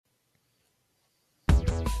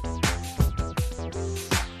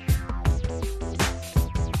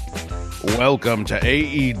Welcome to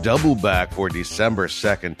AE Double Back for December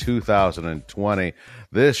 2nd, 2020.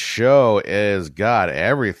 This show has got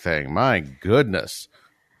everything. My goodness.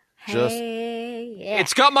 Hey, yeah.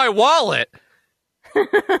 It's got my wallet.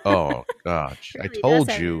 Oh, gosh. Really I told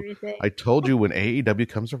does have you. everything. I told you when AEW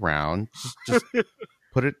comes around, just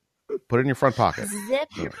put it in your front pocket. Zip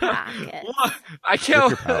your pocket. I can't. Zip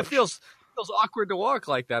your pouch. It feels awkward to walk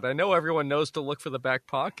like that. I know everyone knows to look for the back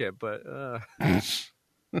pocket, but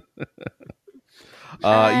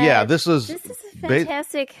Yeah, this is a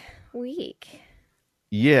fantastic week.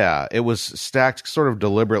 Yeah, it was stacked sort of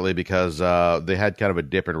deliberately because they had kind of a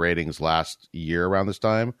dip in ratings last year around this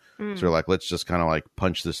time. So they're like, let's just kind of like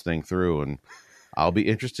punch this thing through. And I'll be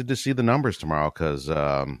interested to see the numbers tomorrow because,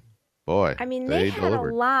 boy, I mean, they had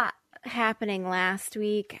delivered. a lot happening last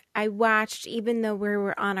week. I watched, even though we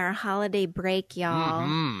were on our holiday break, y'all.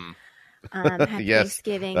 Happy Yes,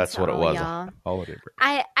 Thanksgiving that's to what it all was. y'all. Holiday break.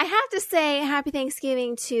 I have to say happy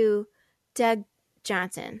Thanksgiving to Doug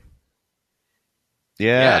Johnson.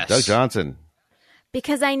 Yeah, Yes. Doug Johnson.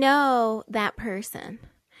 Because I know that person.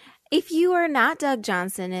 If you are not Doug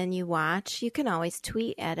Johnson and you watch, you can always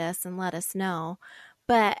tweet at us and let us know.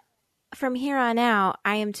 But from here on out,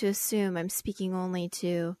 I am to assume I'm speaking only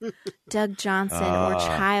to Doug Johnson or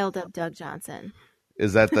child of Doug Johnson.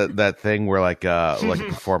 Is that that thing where like a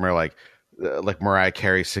performer like Mariah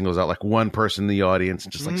Carey singles out like one person in the audience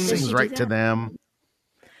and just like Does sings she do right to that? them?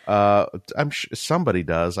 I'm sure somebody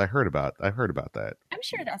does. I heard about that. I'm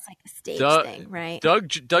sure that's like a stage Doug- thing, right? Doug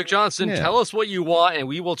Johnson, Yeah. tell us what you want, and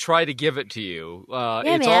we will try to give it to you. Yeah,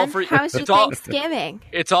 it's man. all for How's your it's all, Thanksgiving?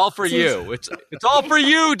 it's all for you. It's all for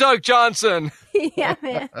you, Doug Johnson. Yeah,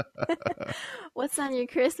 man. What's on your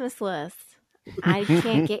Christmas list? I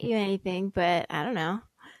can't get you anything, but I don't know.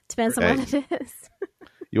 Depends on what it is.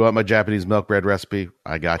 You want my Japanese milk bread recipe?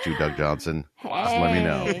 I got you, Doug Johnson. Just let me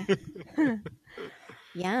know. Hey.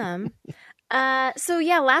 Yum. So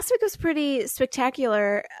yeah, last week was pretty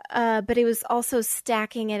spectacular, but it was also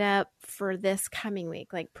stacking it up for this coming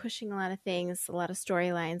week, like pushing a lot of things, a lot of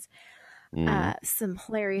storylines, some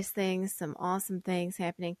hilarious things, some awesome things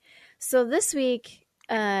happening. So this week,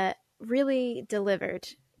 really delivered.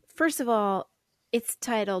 First of all, it's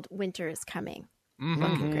titled "Winter is Coming."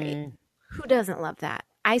 Looking great. Who doesn't love that?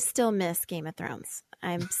 I still miss Game of Thrones.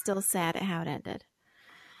 I'm still sad at how it ended.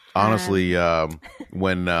 Honestly,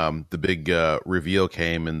 when the big reveal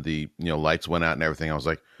came and the lights went out and everything, I was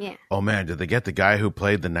like, Yeah. "Oh man, did they get the guy who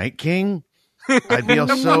played the Night King?" I'd be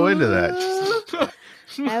so into that.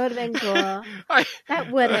 That would have been cool.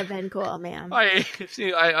 That would have been cool, man. I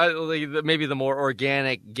maybe the more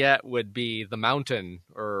organic get would be the Mountain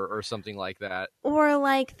or something like that. Or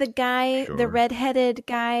like the guy, Sure. the redheaded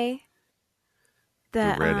guy.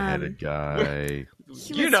 The redheaded guy,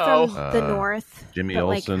 He You was know. from the north. Jimmy but,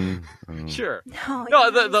 like, Olsen. Sure. No, No,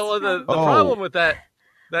 he was the Oh. problem with that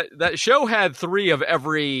show had 3 of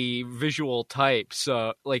every visual type,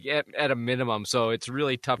 so like at a minimum, so it's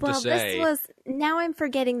really tough to Well, say. this was. Now I'm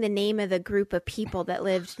forgetting the name of the group of people that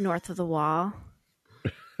lived north of the wall.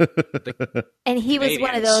 And he was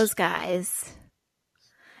one of Canadians. those guys.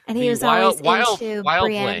 And he The was always wild- into wildlings.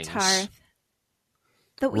 Brienne Tarth.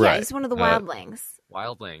 Yeah, Right. he's one of the wildlings.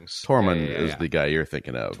 Wildlings. Tormund Yeah. is the guy you're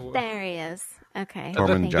thinking of. There he is. Okay.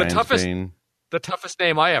 Tormund Thank you. Giantsbane, The toughest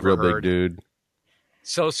name I ever real big heard. dude.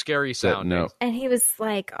 So scary sounding. No, And he was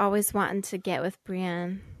like always wanting to get with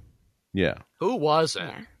Brienne. yeah. Who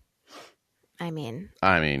wasn't? Yeah. I mean,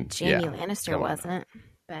 I mean, Jamie yeah. Lannister Come on. wasn't.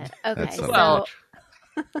 But okay, That's so Well-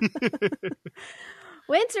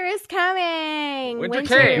 winter is coming. Winter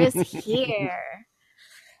came. is here.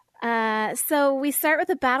 So we start with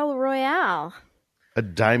a battle royale. A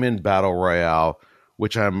diamond battle royale,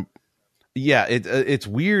 which it's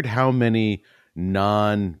weird how many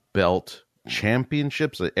non-belt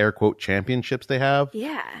championships, air quote championships, they have.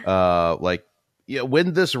 Yeah.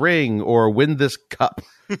 Win this ring or win this cup,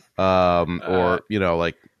 or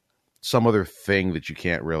like some other thing that you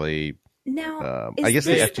can't really. Now, I guess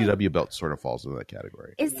the this FTW belt sort of falls into that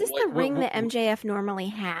category. Is this the What- ring what- that MJF normally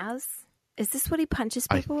has? Is this what he punches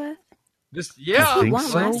people with? This, 'Cause yeah, he think won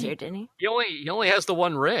so. last year, didn't he? he only has the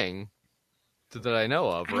one ring that I know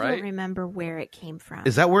of, I right? don't remember where it came from.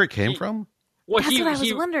 Is that where it came from? Well, That's what I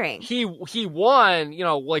was wondering. He won,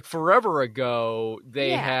 like forever ago.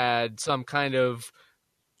 They Yeah. had some kind of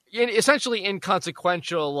essentially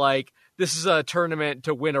inconsequential, like this is a tournament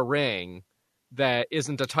to win a ring that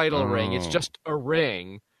isn't a title ring. It's Oh. just a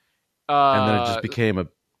ring. And then it just became a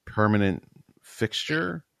permanent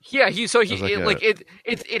fixture. Yeah, It was like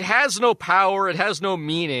it has no power, it has no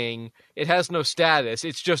meaning, it has no status.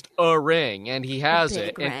 It's just a ring, and he has big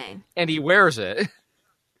it, ring. and he wears it.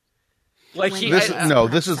 Like when he- This he no,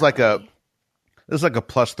 this is like a somebody. this is like a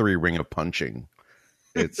 +3 ring of punching.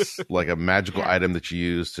 It's like a magical Yeah. item that you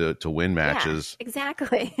use to win matches. Yeah,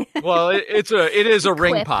 exactly. Well, it is a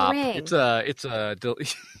ring Equip pop. ring. It's a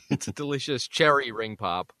delicious cherry ring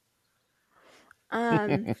pop.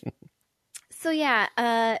 So yeah,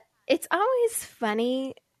 it's always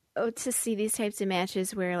funny to see these types of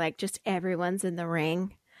matches where like just everyone's in the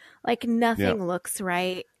ring, like nothing looks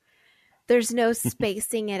right. There's no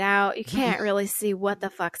spacing it out. You can't really see what the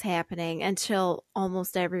fuck's happening until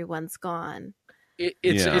almost everyone's gone.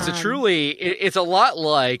 It's a lot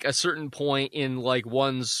like a certain point in like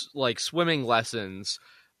one's like swimming lessons,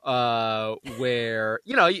 where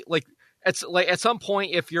like at some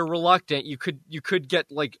point if you're reluctant you could get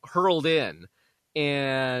like hurled in,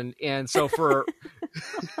 and so for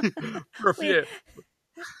for a few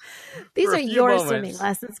These for a are few your moments. swimming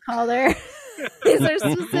lessons, Calder. These are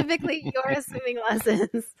specifically your swimming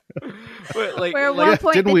lessons. like, Where at like, one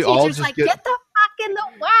point didn't the we all teacher's just like, get- get the fuck in the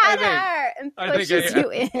water, and I think pushes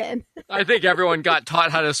you in. I think everyone got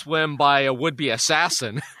taught how to swim by a would-be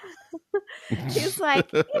assassin. He's like,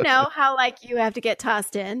 how like you have to get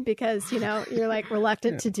tossed in because you're like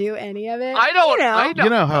reluctant to do any of it. I don't. You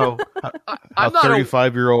know how I'm not a-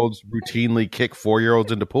 35-year-olds routinely kick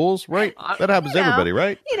 4-year-olds into pools, right? That happens to everybody,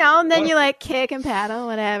 right? and then you like kick and paddle,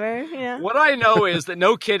 whatever. What I know is that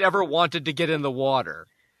no kid ever wanted to get in the water.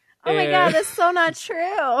 Oh my god, that's so not true.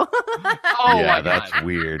 Oh yeah, my that's God.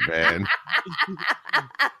 weird, man.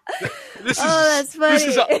 This is that's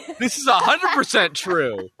funny. This is 100%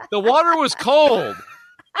 true. The water was cold.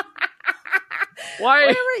 Why?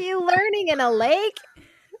 What were you learning in a lake?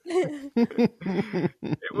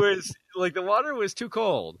 It was like the water was too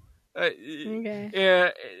cold. Okay.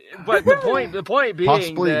 Yeah, but the point being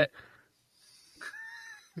Possibly. that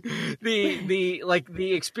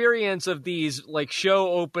the experience of these like show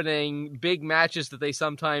opening big matches that they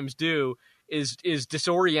sometimes do is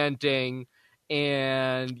disorienting,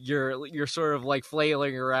 and you're sort of like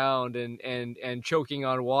flailing around and choking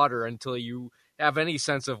on water until you have any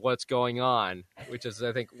sense of what's going on, which is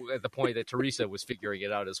I think at the point that Teresa was figuring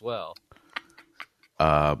it out as well.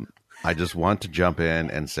 I just want to jump in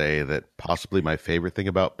and say that possibly my favorite thing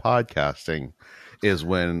about podcasting is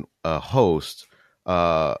when a host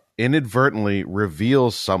inadvertently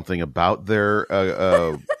reveals something about their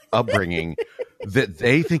upbringing that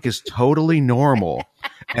they think is totally normal,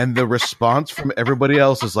 and the response from everybody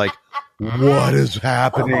else is like, "What is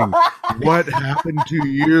happening? What happened to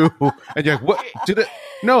you?" And you're like, "What did it?"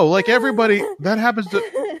 No, like everybody that happens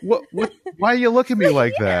to what? Why you look at me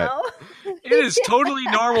like that? It is totally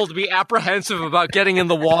normal to be apprehensive about getting in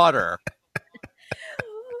the water.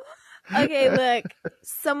 Okay, look,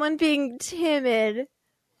 someone being timid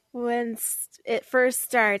when it first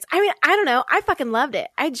starts. I mean, I don't know. I fucking loved it.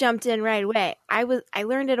 I jumped in right away. I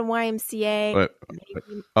learned at a YMCA. But-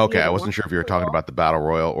 Okay, I wasn't sure if you were talking about the battle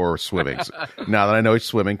royal or swimming. So now that I know it's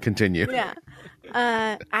swimming, continue. Yeah.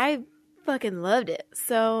 I fucking loved it.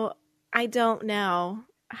 So I don't know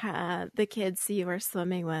the kids you were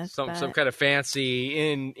swimming with. Some but- kind of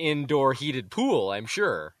fancy indoor heated pool, I'm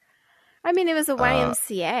sure. I mean, it was a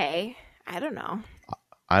YMCA. I don't know.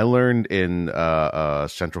 I learned in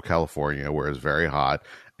Central California where it's very hot,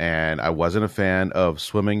 and I wasn't a fan of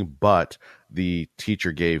swimming, but the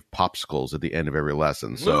teacher gave popsicles at the end of every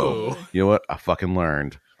lesson. So, Ooh. you know what? I fucking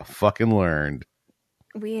learned.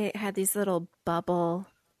 We had these little bubble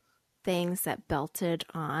things that belted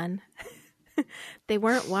on. They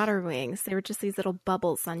weren't water wings. They were just these little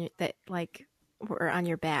bubbles on that like were on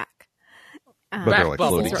your back. But they're like Back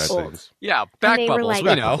floating bubbles. type Old. things. Yeah, back they were bubbles, like- we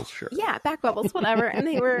Back know. bubbles, sure. Yeah, back bubbles, whatever. And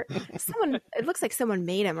they were it looks like someone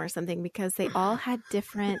made them or something because they all had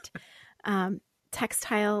different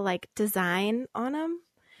textile like design on them.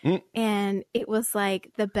 Mm. And it was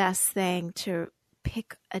like the best thing to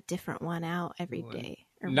pick a different one out every day.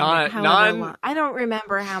 Or however long. I don't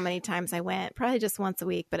remember how many times I went. Probably just once a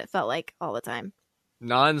week, but it felt like all the time.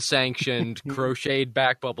 Non-sanctioned crocheted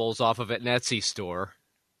back bubbles off of an Etsy store.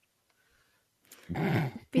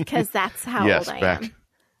 Because that's how Yes, old I back- am.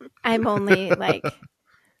 I'm only like,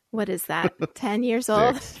 what is that? 10 years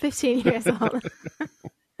old? 15 years old?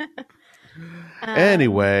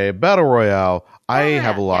 Anyway, Battle Royale. I yeah,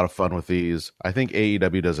 have a lot of fun with these. I think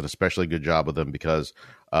AEW does an especially good job with them because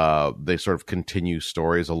they sort of continue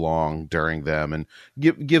stories along during them and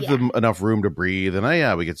give them enough room to breathe.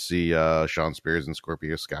 And we get to see Shawn Spears and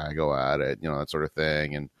Scorpio Sky go at it, that sort of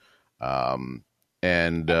thing.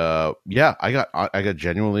 And I got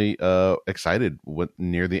genuinely excited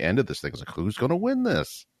near the end of this thing. I was like, who's going to win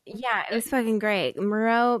this? Yeah, it was fucking great.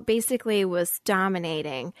 Moreau basically was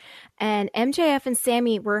dominating, and MJF and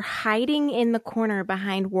Sammy were hiding in the corner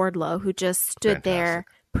behind Wardlow, who just stood there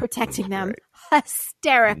protecting them.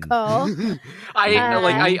 Hysterical.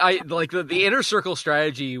 I like the inner circle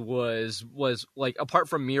strategy was like, apart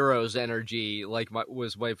from Miro's energy, like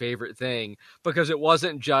was my favorite thing, because it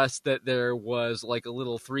wasn't just that there was like a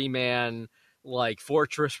little 3-man like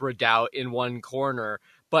fortress redoubt in one corner,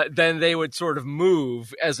 but then they would sort of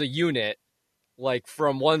move as a unit, like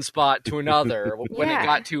from one spot to another when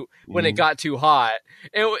it got too hot.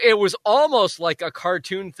 It was almost like a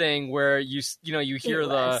cartoon thing where you hear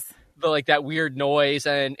the like that weird noise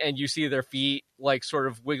and you see their feet like sort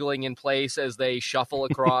of wiggling in place as they shuffle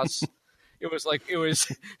across. It was like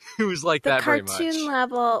that very much. The cartoon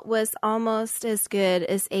level was almost as good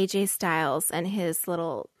as AJ Styles and his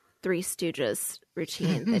little Three Stooges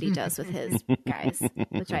routine that he does with his guys,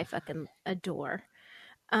 which I fucking adore.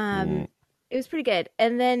 It was pretty good.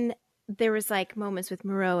 And then there was like moments with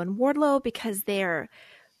Moreau and Wardlow because they're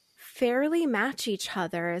fairly match each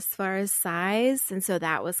other as far as size, and so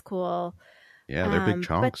that was cool. Yeah, they're big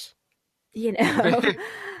chunks. But,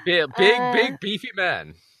 big beefy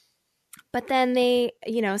men. But then they,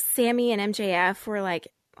 Sammy and MJF were like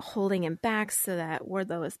holding him back so that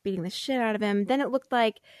Wardlow was beating the shit out of him. Then it looked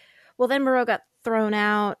like, then Moreau got thrown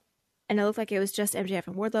out, and it looked like it was just MJF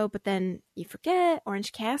and Wardlow. But then you forget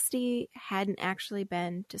Orange Cassidy hadn't actually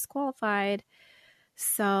been disqualified,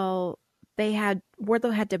 so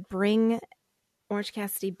Wardlow had to bring Orange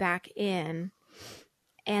Cassidy back in,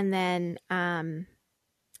 and then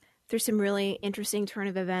through some really interesting turn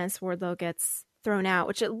of events, Wardlow gets thrown out,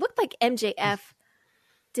 which it looked like MJF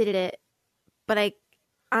did it, but I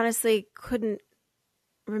honestly couldn't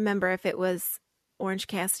remember if it was Orange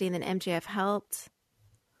Cassidy and then MJF helped.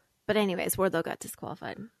 But anyways, Wardlow got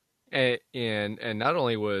disqualified. And not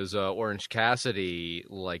only was Orange Cassidy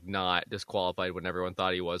like not disqualified when everyone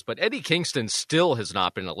thought he was, but Eddie Kingston still has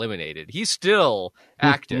not been eliminated. He's still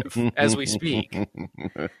active as we speak.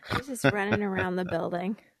 He's just running around the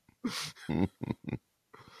building.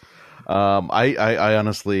 I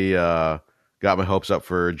honestly got my hopes up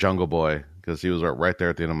for Jungle Boy because he was right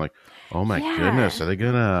there at the end. I'm like, oh my goodness, are they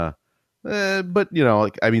gonna? But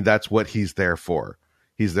that's what he's there for.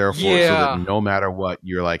 He's there for so that no matter what,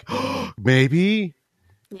 you're like, oh, maybe.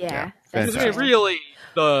 Yeah. Really,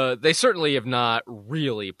 they certainly have not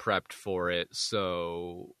really prepped for it.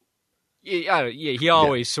 So, he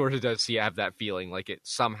always sort of does have that feeling like it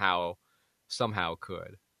somehow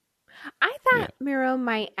could. I thought Miro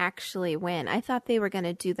might actually win. I thought they were going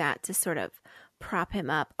to do that to sort of prop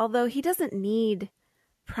him up. Although he doesn't need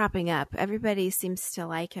propping up. Everybody seems to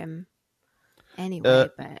like him anyway,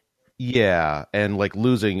 but... Yeah, and like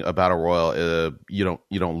losing a battle royal, you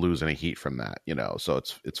don't lose any heat from that, so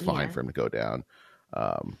it's fine for him to go down.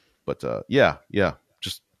 But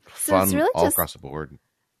just fun really all across the board.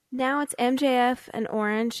 Now it's MJF and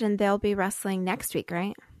Orange, and they'll be wrestling next week,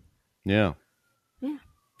 right? Yeah.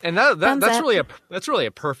 And that's really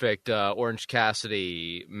a perfect Orange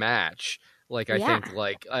Cassidy match. Like I think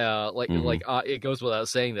it goes without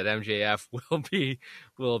saying that MJF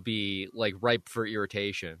will be like ripe for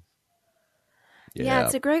irritation. Yeah,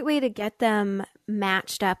 it's a great way to get them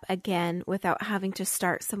matched up again without having to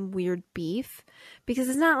start some weird beef, because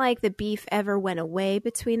it's not like the beef ever went away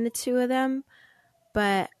between the two of them,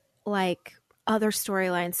 but like other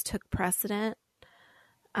storylines took precedent.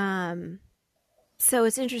 So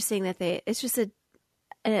it's interesting that it's just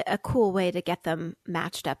a cool way to get them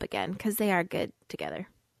matched up again because they are good together.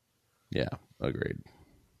 Yeah, agreed.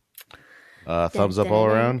 Thumbs up all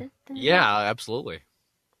around? Yeah, absolutely.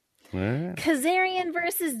 Kazarian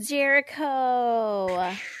versus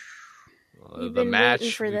Jericho. The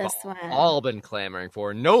match for this one. All been clamoring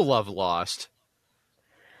for. No love lost.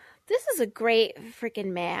 This is a great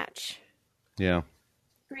freaking match. Yeah.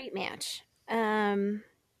 Great match. I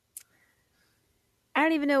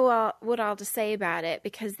don't even know what all to say about it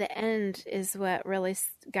because the end is what really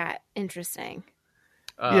got interesting.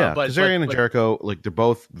 But Kazarian and Jericho, like they're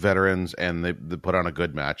both veterans and they put on a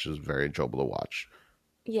good match. It was very enjoyable to watch.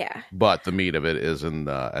 Yeah. But the meat of it is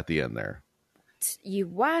at the end there. You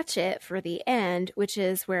watch it for the end, which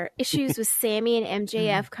is where issues with Sammy and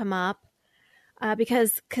MJF come up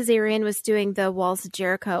because Kazarian was doing the Walls of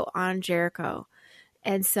Jericho on Jericho.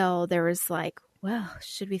 And so there was like, well,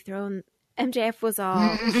 should we throw in... MJF was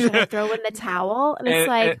all, should I throw in the towel? And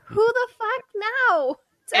it's who the fuck now?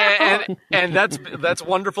 And that's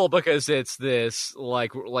wonderful because it's this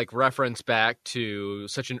like reference back to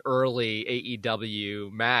such an early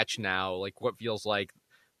AEW match now, like what feels like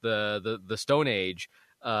the Stone Age,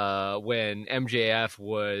 when MJF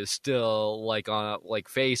was still like on like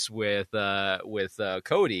face with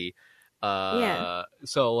Cody.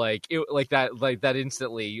 So like it like that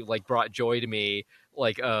instantly like brought joy to me,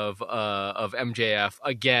 like of MJF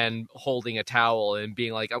again holding a towel and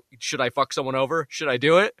being like, oh, should I fuck someone over? Should I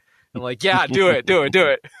do it? And like, yeah, do it.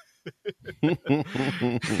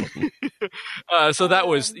 So there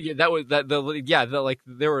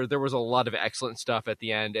was a lot of excellent stuff at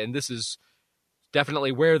the end, and this is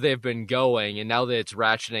definitely where they've been going, and now that it's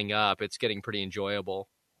ratcheting up, it's getting pretty enjoyable.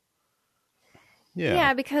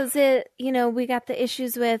 Yeah, because we got the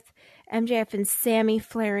issues with MJF and Sammy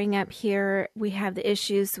flaring up here. We have the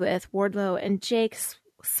issues with Wardlow and Jake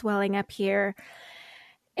swelling up here.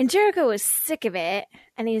 And Jericho was sick of it.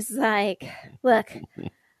 And he's like, look,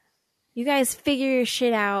 you guys figure your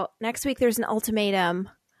shit out. Next week there's an ultimatum.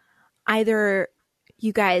 Either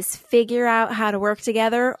you guys figure out how to work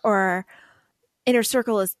together or Inner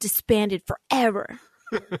Circle is disbanded forever.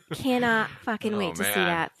 Cannot fucking wait to see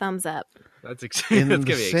that. Thumbs up. That's exciting. In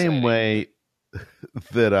the same way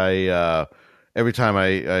that I, every time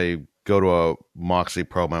I go to a Moxley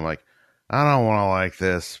promo, I'm like, I don't want to like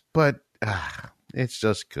this, but it's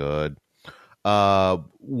just good.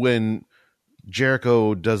 When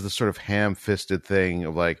Jericho does this sort of ham-fisted thing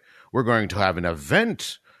of like, we're going to have an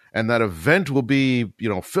event, and that event will be,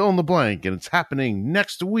 fill in the blank, and it's happening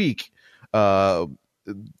next week. They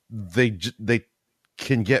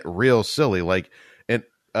can get real silly,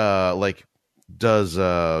 does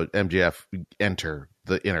MJF enter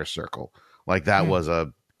the Inner Circle? Like that was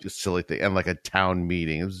a silly thing, and like a town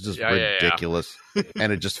meeting. It was just ridiculous,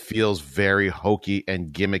 and it just feels very hokey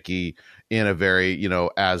and gimmicky in a very,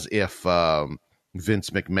 as if Vince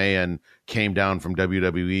McMahon came down from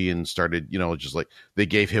WWE and started, just like they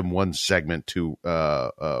gave him one segment to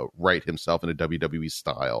write himself in a WWE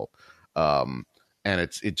style, and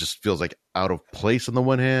it just feels like out of place on the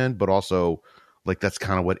one hand, but also like that's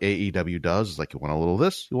kind of what AEW does. Is like, you want a little of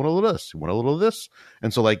this, you want a little of this, you want a little of this.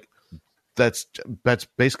 And so like that's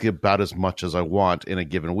basically about as much as I want in a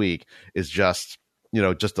given week, is just,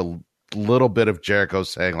 just a little bit of Jericho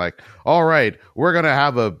saying like, all right, we're going to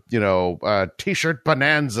have a t-shirt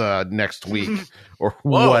bonanza next week or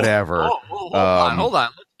whatever. Hold on.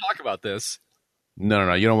 Let's talk about this.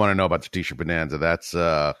 No. You don't want to know about the t-shirt bonanza. That's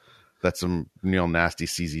some real nasty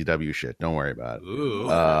CZW shit. Don't worry about it. Ooh.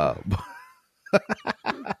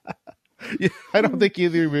 I don't think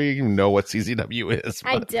either of you even know what CZW is. But,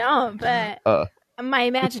 I don't, but my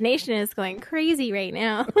imagination is going crazy right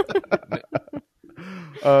now.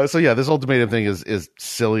 So yeah, this ultimatum thing is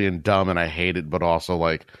silly and dumb, and I hate it, but also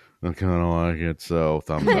like I kind of like it. So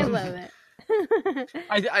thumbs up. I love it.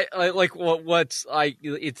 I like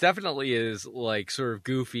it definitely is like sort of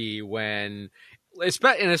goofy when.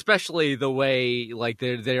 And especially the way like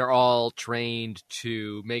they're all trained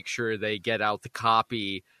to make sure they get out the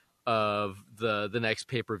copy of the next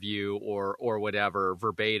pay-per-view or whatever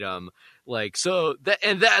verbatim, like so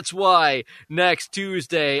and that's why next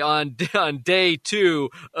Tuesday on day 2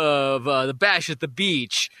 of the Bash at the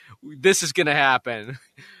Beach this is gonna happen.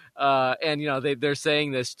 And they're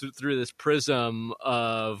saying this through this prism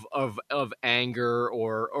of anger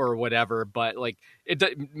or whatever, but like it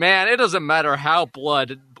doesn't matter how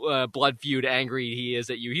blood feud angry he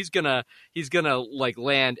is at you. He's gonna like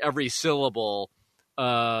land every syllable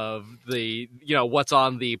of the what's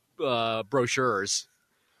on the brochures.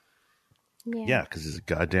 Yeah, because he's a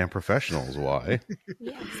goddamn professional is why.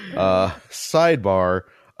 Yes. Sidebar.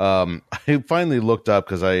 I finally looked up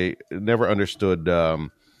because I never understood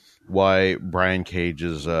why Brian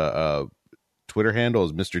Cage's Twitter handle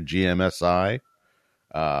is Mr. GMSI.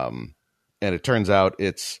 And it turns out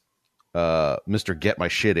it's Mr. Get My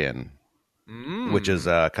Shit In, which is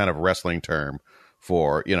a kind of wrestling term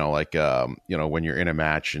for, when you're in a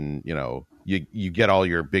match and, you get all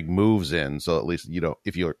your big moves in. So at least,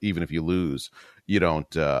 even if you lose, you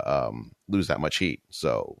don't lose that much heat.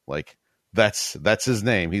 So like, that's his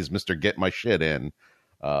name. He's Mr. Get My Shit In.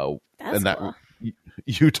 That's cool.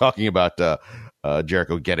 You talking about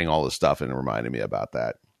Jericho getting all this stuff, and it reminded me about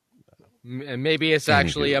that. And maybe it's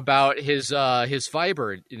actually about his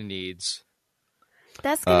fiber needs.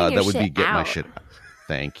 That's getting your that would shit be get out. my shit.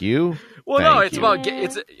 Thank you. Well, Thank no, it's you. about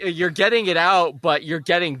you're getting it out, but you're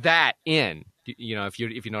getting that in. If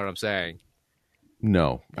you know what I'm saying.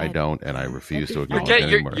 No, I don't, and I refuse to acknowledge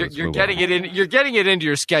You're getting it in. You're getting it into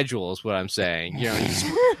your schedule. Is what I'm saying. You're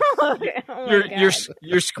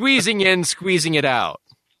squeezing in, squeezing it out.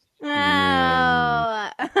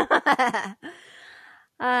 Oh.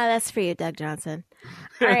 That's for you, Doug Johnson.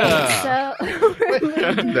 All right, so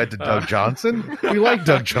That to Doug Johnson. We like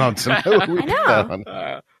Doug Johnson. I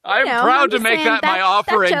know. I'm know, proud I'm to just make saying that my that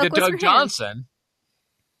offering to joke was for Doug him. Johnson.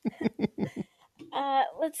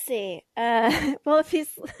 Let's see. Well, if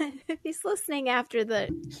he's listening after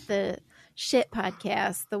the shit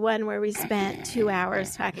podcast, the one where we spent 2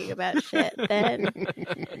 hours talking about shit, then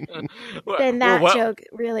that joke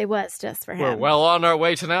really was just for him. We're well on our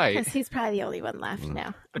way tonight. Because he's probably the only one left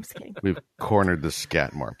now. I'm just kidding. We've cornered the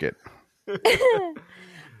scat market. All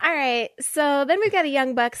right. So then we've got a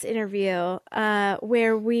Young Bucks interview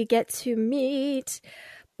where we get to meet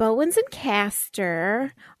Bowens and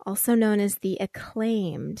Caster, also known as the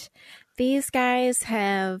Acclaimed. These guys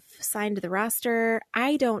have signed to the roster.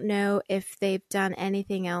 I don't know if they've done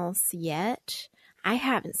anything else yet. I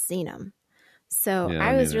haven't seen them. So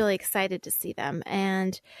I was really excited to see them.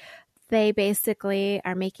 And they basically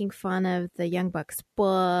are making fun of the Young Bucks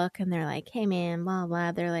book. And they're like, hey, man, blah,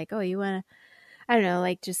 blah. They're like, oh, you want to, I don't know,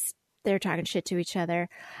 like just they're talking shit to each other.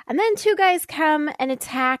 And then two guys come and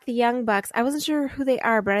attack the Young Bucks. I wasn't sure who they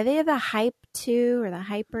are, but are they the Hype 2 or the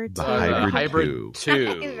Hyper 2? The Hybrid 2.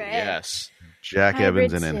 Right. Yes. Jack Hybrid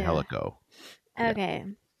Evans and 2. Angelico. Okay.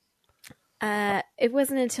 It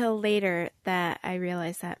wasn't until later that I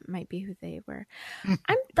realized that might be who they were.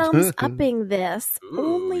 I'm thumbs upping this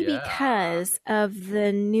only because of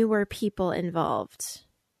the newer people involved.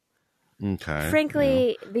 Okay.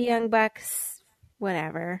 Frankly, the Young Bucks,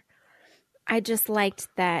 whatever. I just liked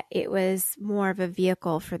that it was more of a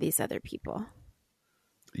vehicle for these other people.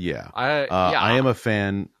 Yeah. I am a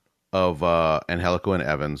fan of Angelico and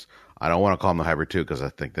Evans. I don't want to call them the Hybrid 2 because I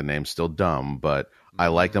think the name's still dumb, but I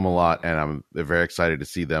like them a lot, and I'm very excited to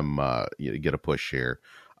see them get a push here.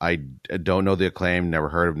 I don't know the Acclaim, never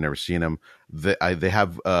heard of, never seen them. They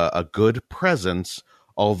have a good presence,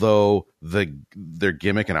 although their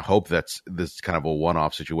gimmick, and I hope that's this kind of a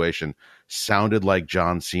one-off situation, sounded like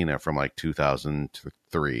John Cena from like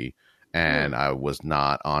 2003, and I was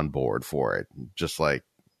not on board for it. Just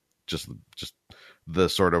the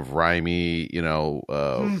sort of rhymey,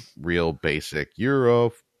 real basic. You're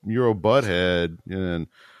a butthead, and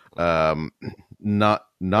not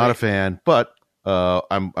a fan, but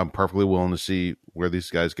I'm perfectly willing to see where these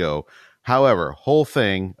guys go. However, whole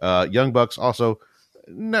thing, Young Bucks also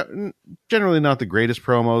generally not the greatest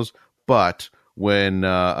promos, but when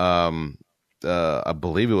I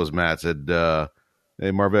believe it was Matt said,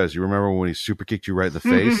 "Hey Marvez, you remember when he super kicked you right in the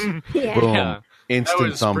face?" Yeah. Boom, Yeah.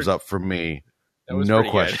 instant thumbs up for me, no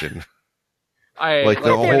question. I like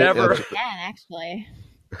the whole whenever Actually.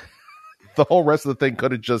 the whole rest of the thing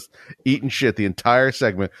could have just eaten shit the entire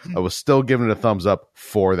segment. I was still giving it a thumbs up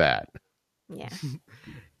for that. Yeah.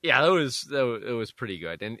 Yeah, it was pretty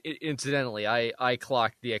good. And incidentally, I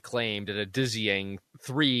clocked the Acclaimed at a dizzying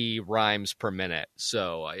 3 rhymes per minute.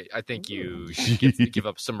 So I think you should give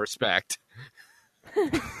up some respect.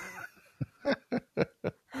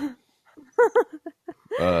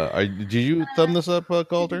 Did you thumb this up,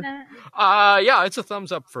 Calder? Yeah, it's a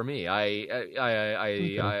thumbs up for me. I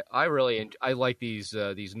really I like these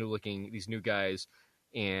new guys,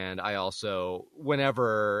 and I also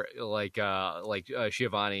whenever like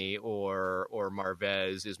Schiavone or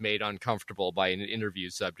Marvez is made uncomfortable by an interview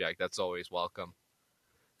subject, that's always welcome.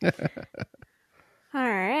 All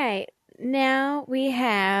right. Now we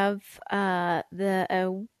have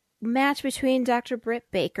the match between Dr.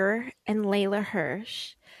 Britt Baker and Layla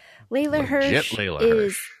Hirsch. Layla Hirsch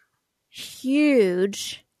is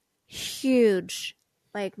huge,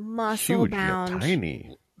 like muscle bound.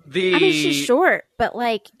 Tiny. I mean, she's short, but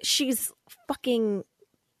like she's fucking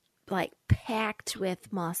like packed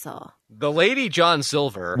with muscle. The Lady John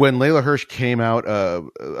Silver. When Layla Hirsch came out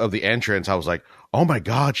of the entrance, I was like, "Oh my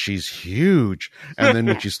god, she's huge!" And then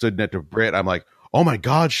when she stood next to Britt, I'm like, "Oh my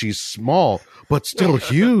god, she's small but still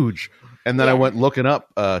huge." And then I went looking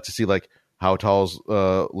up to see like how tall is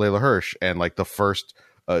Layla Hirsch, and like the first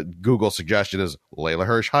Google suggestion is Layla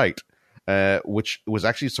Hirsch height, which was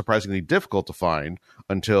actually surprisingly difficult to find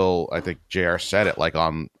until I think JR said it like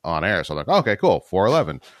on air. So I'm like, oh, okay, cool,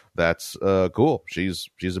 4'11". That's cool. She's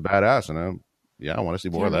a badass, and I want to see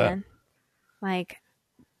more of that. Man. Like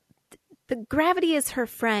the gravity is her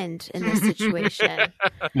friend in this situation.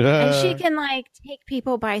 And she can like take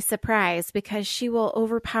people by surprise because she will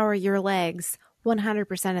overpower your legs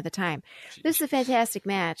 100% of the time. This is a fantastic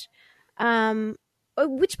match.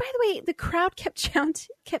 Which, by the way, the crowd kept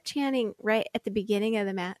chanting right at the beginning of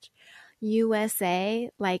the match. USA,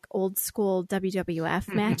 like old school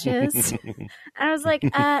WWF matches. And I was like,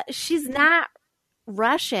 she's not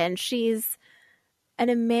Russian. She's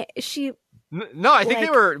No, I think Like,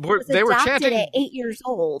 they were adopted chanting at 8 years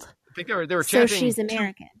old. I think they were So chanting. she's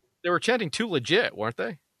American. They were chanting "Too legit," weren't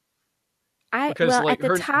they? Well, like,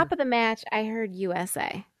 at the top of the match, I heard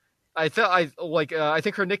USA. I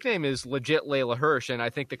think her nickname is Legit Layla Hirsch, and I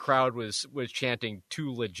think the crowd was chanting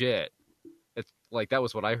 "Too legit." It's like that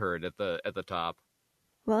was what I heard at the top.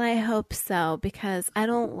 Well, I hope so, because I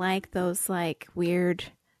don't like those like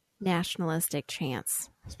weird nationalistic chants.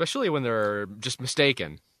 Especially when they're just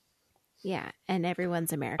mistaken. Yeah, and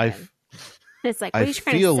everyone's American. It's like, what I are you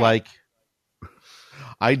trying feel to say? like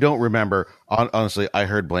I don't remember. Honestly, I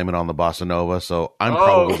heard "Blame It on the Bossa Nova," so I'm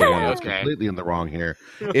probably the one that's completely in the wrong here.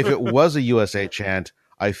 If it was a USA chant,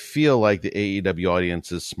 I feel like the AEW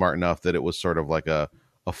audience is smart enough that it was sort of like a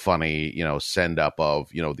funny, send up of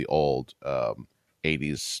the old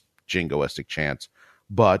 80s jingoistic chants.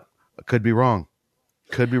 But I could be wrong.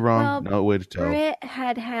 Could be wrong. Well, no way to tell. Britt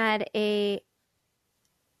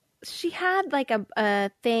she had like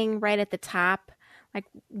a thing right at the top, like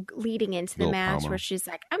leading into the match, where she's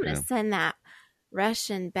like, I'm going to send that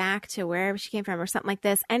Russian back to wherever she came from or something like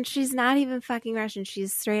this. And she's not even fucking Russian.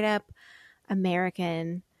 She's straight up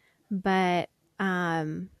American. But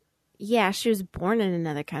yeah, she was born in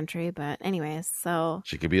another country. But anyways, so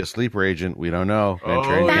she could be a sleeper agent. We don't know.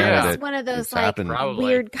 That was one of those like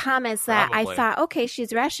weird comments that I thought, okay,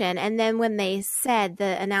 she's Russian. And then when they said,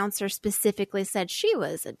 the announcer specifically said she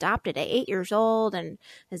was adopted at 8 years old and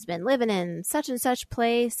has been living in such and such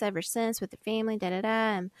place ever since with her family,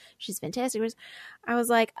 and she's fantastic. I was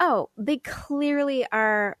like, oh, they clearly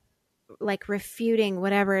are like refuting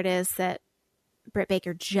whatever it is that Britt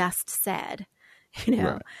Baker just said.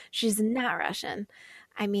 Right. She's not Russian.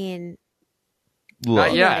 I mean, look,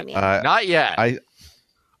 not yet. Not yet. I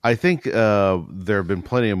think there have been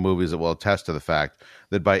plenty of movies that will attest to the fact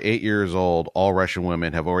that by 8 years old, all Russian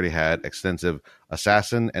women have already had extensive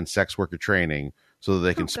assassin and sex worker training so that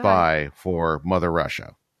they can spy for Mother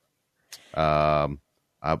Russia. You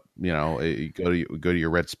go to your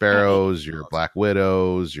Red Sparrows, your Black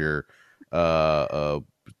Widows, your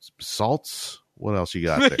Salts. What else you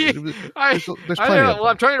got there? There's plenty of them.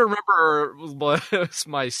 I'm trying to remember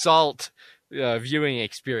my Salt viewing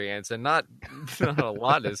experience, and not a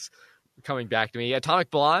lot is coming back to me. Atomic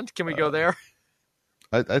Blonde, can we go there?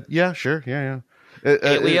 Yeah, sure. Yeah.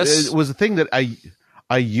 Alias. It was a thing that I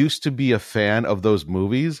used to be a fan of those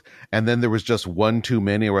movies, and then there was just one too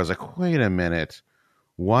many where I was like, wait a minute.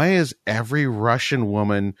 Why is every Russian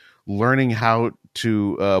woman learning how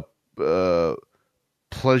to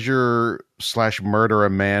pleasure/murder a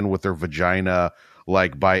man with their vagina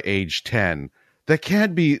like by age 10? That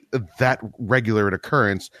can't be that regular an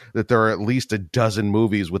occurrence that there are at least a dozen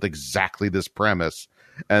movies with exactly this premise.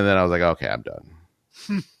 And then I was like, okay, I'm done.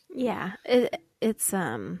 Yeah, it's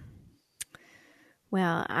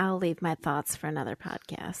well, I'll leave my thoughts for another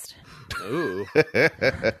podcast. Ooh.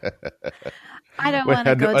 I don't want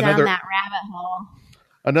to go down that rabbit hole.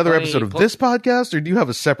 Another episode of this podcast, or do you have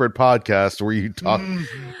a separate podcast where you talk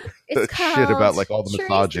shit about like all the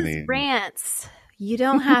misogyny? Rants. You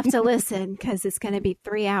don't have to listen because it's going to be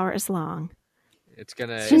 3 hours long. It's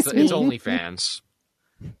OnlyFans.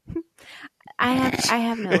 I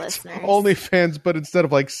have no listeners. OnlyFans, but instead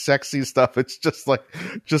of like sexy stuff, it's just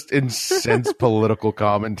incensed political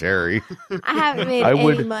commentary. I haven't made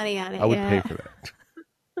any money on it. I would pay for that.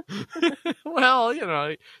 Well,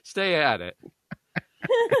 stay at it.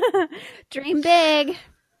 Dream big.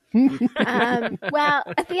 Well,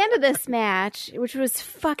 at the end of this match, which was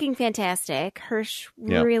fucking fantastic, Hirsch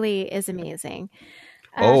really is amazing.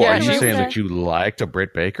 Are you saying that you liked a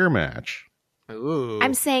Britt Baker match? Ooh.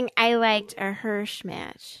 I'm saying I liked a Hirsch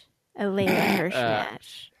match, a Layla Hirsch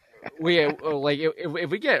match. If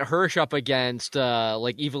we get Hirsch up against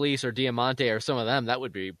like Ivelisse or Diamante or some of them, that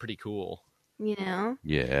would be pretty cool.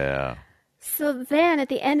 Yeah. So then at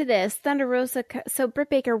the end of this, Thunder Rosa, so Britt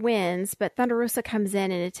Baker wins, but Thunder Rosa comes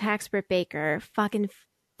in and attacks Britt Baker. Fucking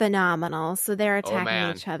phenomenal. So they're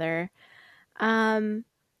attacking each other. And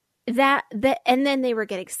then they were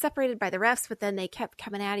getting separated by the refs, but then they kept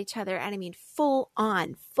coming at each other. And I mean, full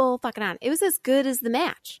fucking on. It was as good as the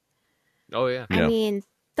match. Oh, yeah. I mean,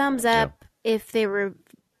 thumbs up. If they were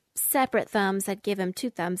separate thumbs, I'd give them 2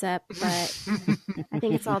 thumbs up, but I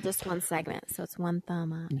think it's all just one segment. So it's 1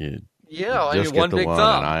 thumb up. Yeah, I just mean, one get the big one,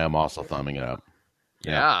 thumb. and I am also thumbing it up.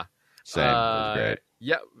 Yeah. Same. It was great.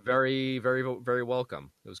 Yeah, very, very, very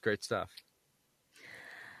welcome. It was great stuff.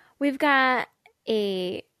 We've got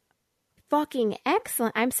a fucking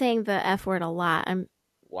excellent. I'm saying the F word a lot. I'm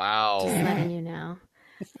just letting you know,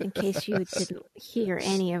 in case you didn't hear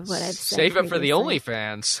any of what I've said. Save it for the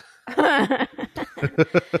OnlyFans.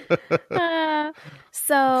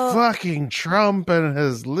 So Fucking Trump and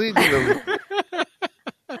his legal.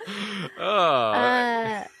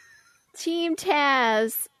 Team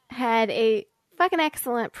Taz had a fucking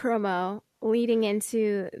excellent promo leading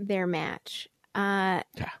into their match. I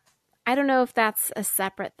don't know if that's a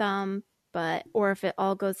separate thumb, or if it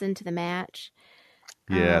all goes into the match.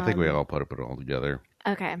 Yeah, I think we all put it all together.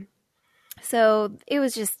 Okay. So it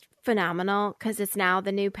was just phenomenal because it's now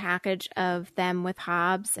the new package of them with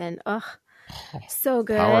Hobbs, and so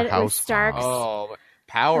good. Powerhouse with Starks. Oh,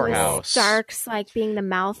 powerhouse. With Starks like being the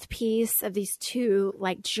mouthpiece of these two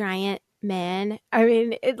like giant men. I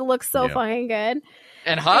mean, it looks so fucking good.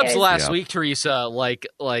 And Hobbs last week, Teresa, like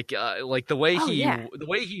the way the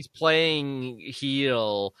way he's playing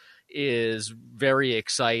heel is very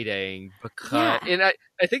exciting because, and I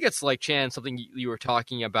think it's like Chan, something you were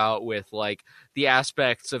talking about with like the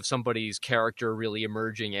aspects of somebody's character really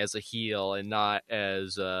emerging as a heel and not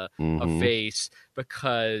as a face,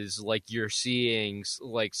 because like you're seeing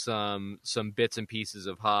like some bits and pieces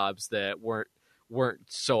of Hobbs that weren't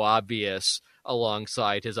so obvious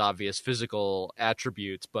alongside his obvious physical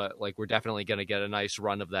attributes, but like we're definitely going to get a nice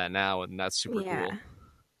run of that now, and that's super cool.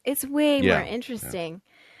 It's way more interesting.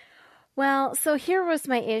 Well, so here was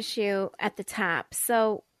my issue at the top.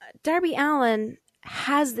 So Darby Allin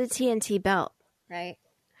has the TNT belt, right?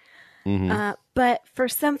 But for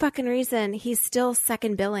some fucking reason, he's still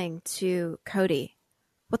second billing to Cody.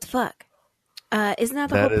 What the fuck? Isn't that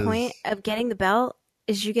the whole point of getting the belt?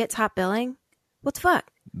 Is you get top billing? What the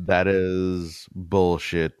fuck? That is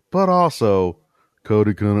bullshit. But also,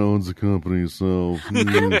 Cody kind of owns the company, so I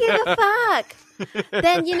don't give a fuck.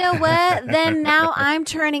 Then you know what? Then now I'm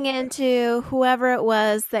turning into whoever it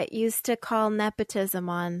was that used to call nepotism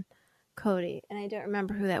on Cody, and I don't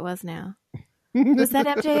remember who that was now. Was that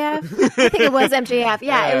MJF? I think it was MJF.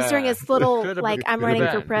 Yeah, it was during his little I'm running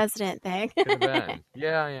for president thing.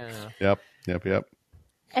 Yeah. Yep.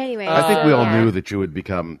 Anyway, I think we all knew that you would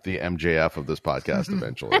become the MJF of this podcast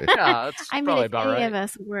eventually. Yeah, that's probably if about any right. of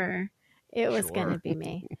us were, it was going to be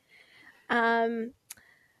me.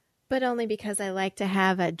 But only because I like to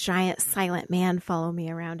have a giant silent man follow me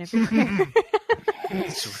around everywhere.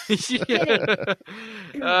 This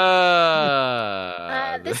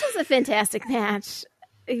was a fantastic match.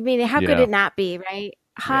 I mean, how could it not be, right?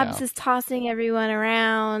 Hobbs is tossing everyone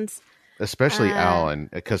around. Especially Allin,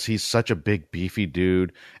 because he's such a big, beefy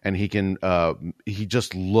dude, and he can. He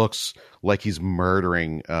just looks like he's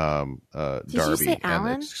murdering Darby. Did you say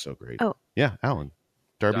Allin? And it's so great. Oh, yeah, Allin.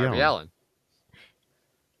 Darby Allin.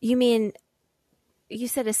 You mean you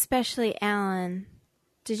said especially Allin?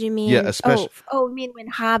 Did you mean? Yeah, especially. Oh, you mean when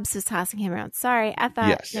Hobbs was tossing him around? Sorry, I thought.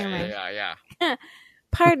 Yes. Never mind. Yeah.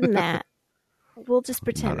 Pardon that. We'll just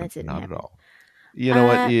pretend that didn't happen. Not at all. You know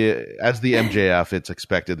what? As the MJF, it's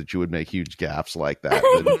expected that you would make huge gaffes like that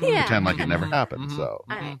and pretend like it never happened. So,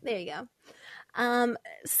 all right, there you go.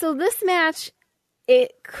 So this match,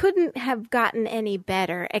 it couldn't have gotten any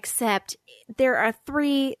better, except there are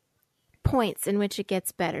 3 points in which it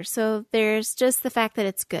gets better. So there's just the fact that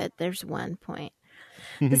it's good. There's 1 point.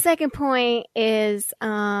 The second point is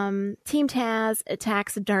Team Taz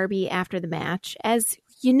attacks Darby after the match, as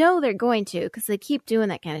you know they're going to, because they keep doing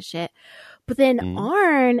that kind of shit. But then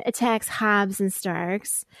Arn attacks Hobbs and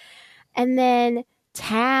Starks, and then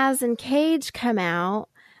Taz and Cage come out,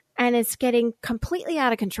 and it's getting completely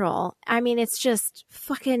out of control. I mean, it's just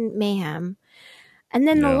fucking mayhem. And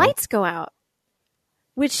then the lights go out,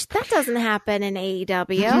 which that doesn't happen in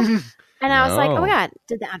AEW. And I was like, oh my God,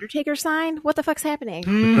 did the Undertaker sign? What the fuck's happening?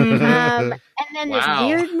 And then this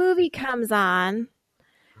weird movie comes on.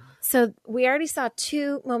 So we already saw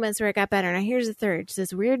 2 moments where it got better. Now here's the third. So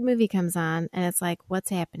this weird movie comes on, and it's like,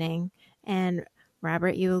 what's happening? And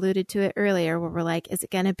Robert, you alluded to it earlier, where we're like, is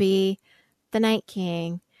it going to be the Night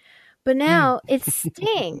King? But now it's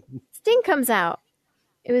Sting. Sting comes out.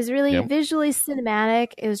 It was really visually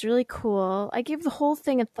cinematic. It was really cool. I give the whole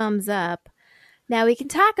thing a thumbs up. Now we can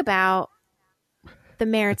talk about the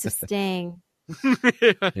merits of Sting.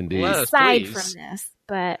 Indeed. Aside from this,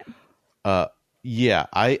 but yeah,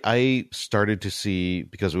 I started to see,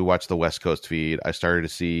 because we watched the West Coast feed, I started to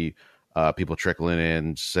see people trickling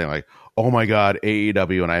in saying like, oh my God,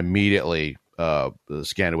 AEW. And I immediately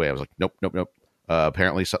scanned away. I was like, nope.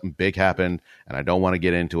 Apparently something big happened, and I don't want to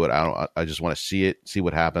get into it. I just want to see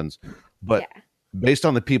what happens. But based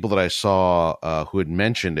on the people that I saw who had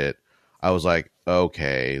mentioned it, I was like,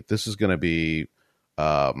 okay, this is going to be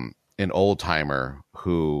an old timer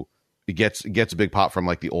who gets a big pop from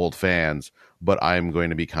like the old fans, but I'm going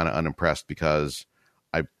to be kind of unimpressed because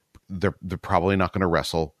they're probably not going to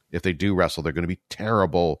wrestle. If they do wrestle, they're going to be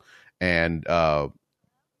terrible. And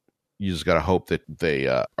you just got to hope that they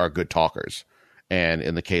are good talkers. And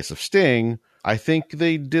in the case of Sting, I think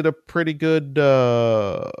they did a pretty good.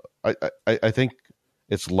 I think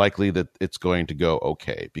it's likely that it's going to go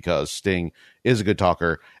okay because Sting is a good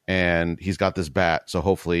talker and he's got this bat. So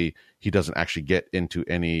hopefully he doesn't actually get into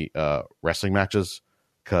any wrestling matches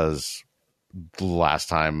because the last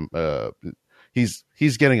time he's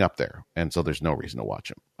getting up there, and so there's no reason to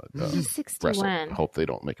watch him. He's 61. Wrestle. Hope they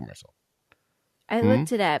don't make him wrestle. I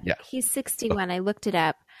looked it up. Yeah. He's 61. I looked it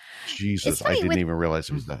up. Jesus, I didn't even realize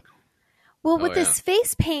it was that. Well, with this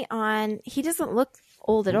face paint on, he doesn't look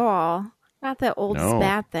old at all. Not that old's a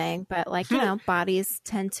bad thing, but bodies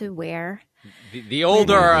tend to wear. The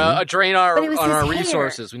older a drain on our hair.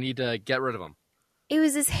 resources. We need to get rid of them. It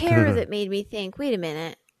was his hair that made me think, wait a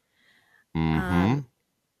minute. And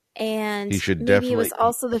he should maybe definitely... it was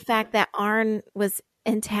also the fact that Arn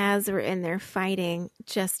and Taz were in there fighting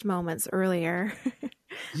just moments earlier.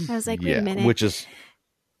 I was like, wait a minute. Which is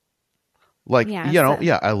like,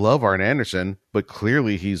 I love Arn Anderson, but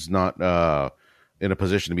clearly he's not in a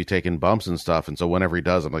position to be taking bumps and stuff. And so whenever he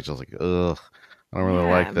does, I'm like, just like, ugh, I don't really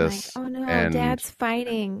like this. Like, oh no, Dad's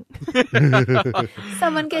fighting.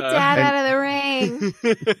 Someone get Dad out of the ring.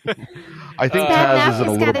 I think Taz is in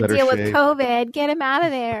a little better shape. He's got to deal with COVID. Get him out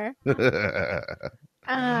of there.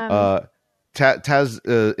 Taz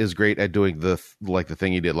is great at doing the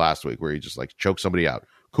thing he did last week where he just like choked somebody out.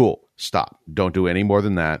 Cool. Stop. Don't do any more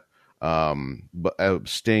than that. But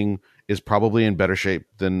Sting is probably in better shape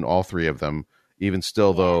than all three of them. Even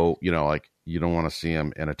still, though, you don't want to see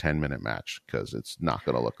him in a 10-minute match because it's not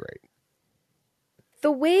going to look great.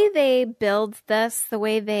 The way they build this, the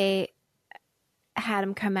way they had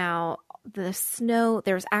him come out, the snow,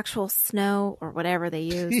 there was actual snow or whatever they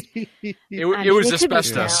used. It was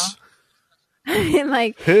asbestos. And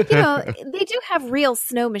they do have real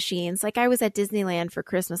snow machines. Like I was at Disneyland for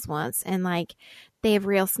Christmas once and they have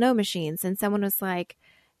real snow machines. And someone was like,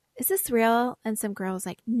 is this real? And some girl was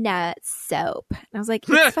like, no, it's soap. And I was like,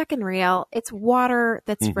 it's fucking real. It's water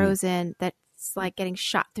that's frozen that's getting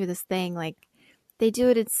shot through this thing. They do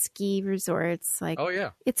it at ski resorts. Oh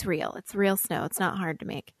yeah, it's real. It's real snow. It's not hard to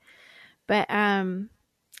make. But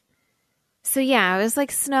so yeah, it was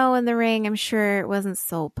like snow in the ring. I'm sure it wasn't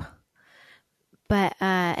soap. But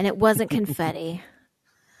and it wasn't confetti.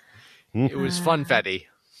 It was funfetti.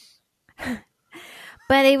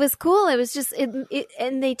 But it was cool. It was just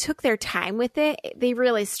and they took their time with it. They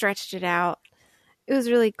really stretched it out. It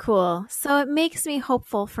was really cool. So it makes me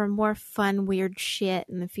hopeful for more fun, weird shit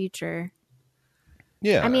in the future.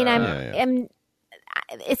 Yeah. I mean,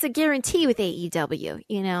 it's a guarantee with AEW,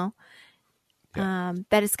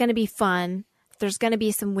 that it's going to be fun. There's going to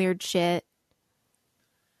be some weird shit.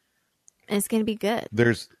 And it's going to be good.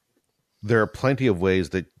 There are plenty of ways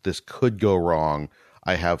that this could go wrong.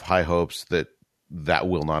 I have high hopes that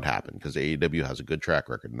will not happen because AEW has a good track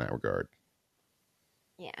record in that regard.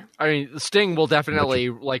 Yeah. I mean, Sting will definitely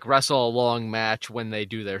wrestle a long match when they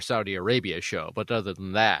do their Saudi Arabia show, but other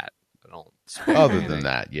than that, I don't. Other than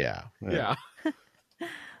that, yeah.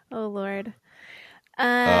 Oh Lord.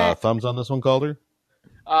 Thumbs on this one, Calder?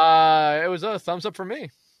 It was a thumbs up for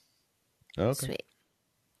me. Okay. Sweet.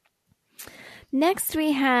 Next,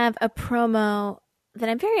 we have a promo that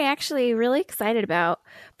I'm actually really excited about.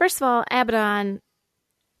 First of all, Abaddon,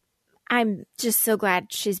 I'm just so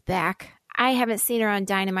glad she's back. I haven't seen her on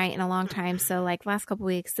Dynamite in a long time, so last couple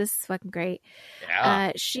weeks, this is fucking great.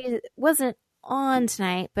 Yeah. She wasn't on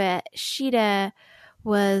tonight, but Shida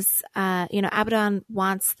was, Abaddon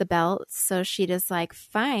wants the belt, so Shida's like,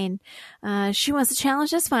 fine. She wants to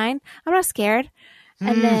challenge, that's fine. I'm not scared.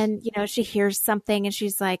 And then, she hears something and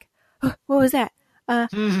she's like, oh, what was that?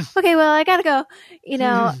 Okay, well, I gotta go.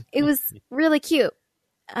 It was really cute.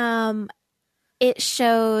 It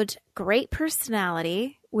showed great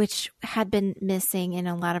personality, which had been missing in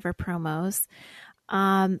a lot of her promos.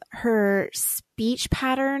 Her speech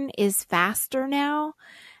pattern is faster now,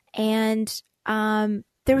 and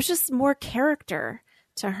there was just more character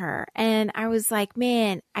to her. And I was like,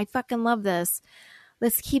 man, I fucking love this.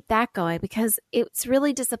 Let's keep that going, because it's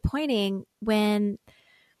really disappointing when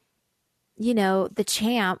the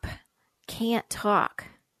champ can't talk.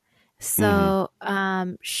 So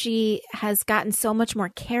she has gotten so much more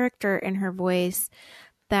character in her voice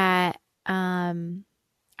that I'm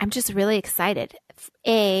just really excited.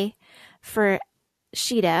 For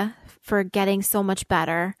Shida for getting so much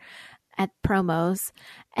better at promos.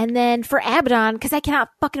 And then for Abaddon, because I cannot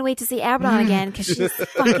fucking wait to see Abaddon again, because she's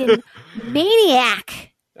fucking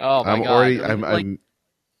maniac. Oh my God.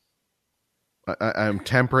 I'm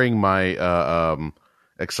tempering my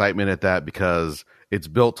excitement at that because it's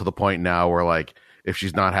built to the point now where if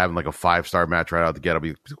she's not having like a 5-star match right out the gate, I'll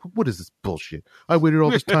be, what is this bullshit? I waited all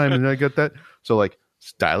this time and I got that. So like,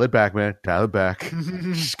 dial it back, man. Dial it back.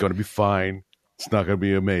 She's gonna be fine. It's not gonna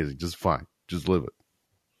be amazing. Just fine. Just live it.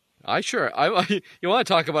 You want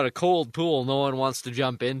to talk about a cold pool no one wants to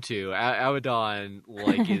jump into? Abaddon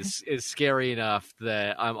like is scary enough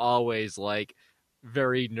that I'm always like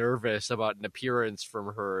very nervous about an appearance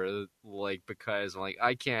from her, like because like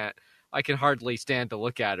I can hardly stand to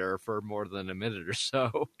look at her for more than a minute or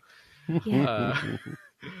so. Yeah.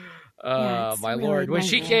 My really lord, when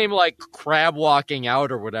she nightmare. came like crab walking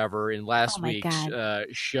out or whatever in last Oh my week's God.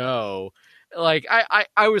 show, like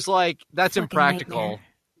I was like, that's Fucking impractical nightmare.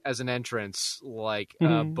 as an entrance, like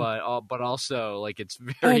Mhm. but also like it's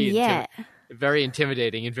And very yet, very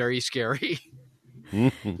intimidating and very scary.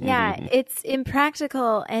 yeah, it's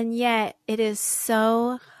impractical, and yet it is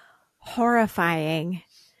so horrifying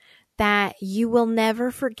that you will never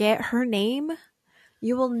forget her name.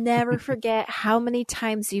 You will never forget how many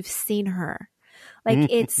times you've seen her. Like,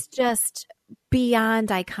 it's just beyond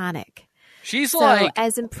iconic. She's So, like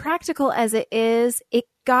as impractical as it is, it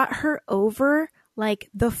got her over like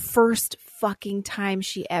the first fucking time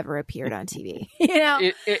she ever appeared on TV. You know,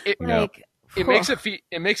 it like it makes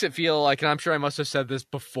it feel like, and I'm sure I must have said this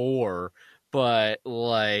before, but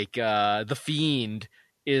like the Fiend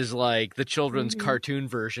is like the children's Mhm. cartoon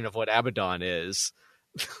version of what Abaddon is.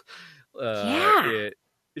 Yeah.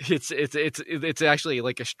 It's actually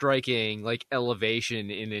like a striking like elevation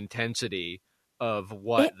in intensity of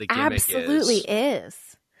what It the gimmick absolutely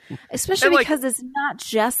is. especially And, like- because it's not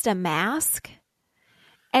just a mask,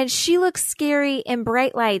 and she looks scary in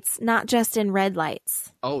bright lights, not just in red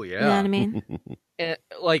lights. Oh You know what I mean? And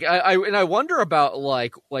like I wonder about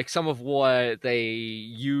like some of what they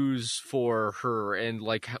use for her, and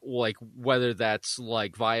like whether that's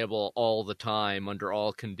like viable all the time under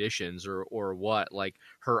all conditions, or what, like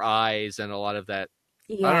her eyes and a lot of that.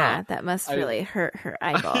 Yeah, that must I- really hurt her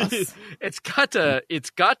eyeballs. It's got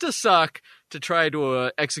to suck to try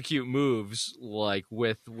to execute moves like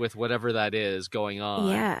with whatever that is going on.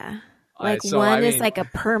 Yeah. Like So, one I is mean- like a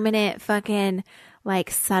permanent fucking like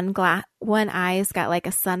sunglass. One eye's got like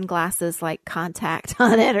a sunglasses like contact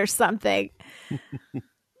on it or something.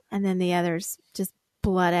 And then the other's just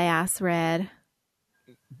blood ass red.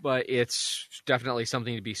 But it's definitely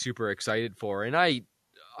something to be super excited for. And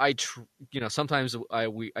sometimes I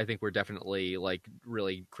think we're definitely like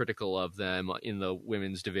really critical of them in the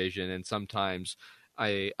women's division, and sometimes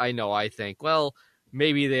I think, well,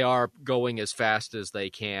 maybe they are going as fast as they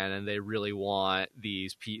can, and they really want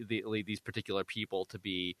these particular people to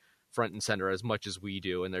be front and center as much as we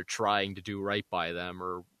do, and they're trying to do right by them,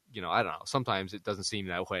 or I don't know. Sometimes it doesn't seem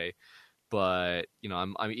that way, but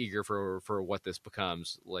I'm eager for what this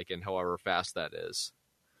becomes like, and however fast that is.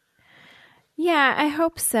 Yeah, I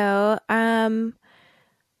hope so.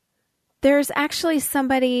 There's actually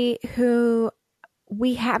somebody who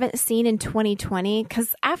we haven't seen in 2020,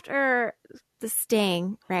 because after the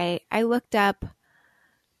Sting, right, I looked up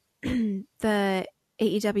the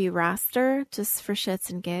AEW roster just for shits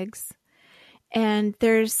and gigs, and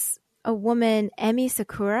there's a woman, Emi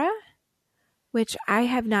Sakura, which I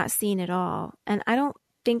have not seen at all, and I don't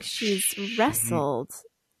think she's wrestled.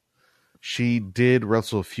 She did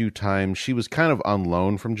wrestle a few times. She was kind of on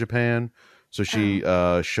loan from Japan, so she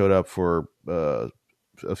showed up for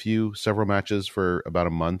several matches for about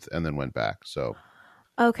a month and then went back. So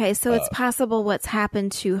Okay, so it's possible what's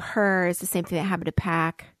happened to her is the same thing that happened to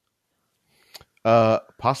Pac.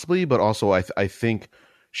 possibly, but also I think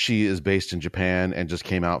she is based in Japan and just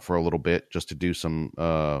came out for a little bit just to do some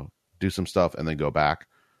stuff and then go back.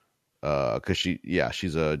 Because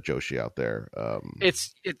she's a Joshi out there.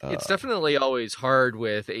 It's definitely always hard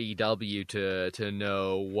with AEW to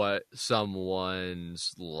know what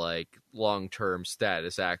someone's like long-term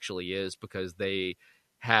status actually is, because they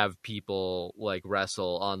have people like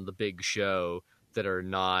wrestle on the big show that are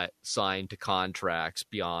not signed to contracts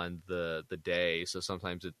beyond the day. So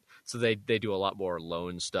sometimes they do a lot more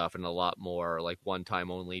loan stuff and a lot more like one-time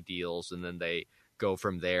only deals, and then they go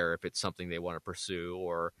from there if it's something they want to pursue,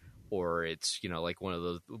 or it's like one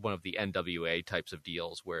of the NWA types of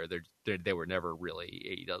deals where they were never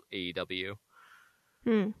really AEW.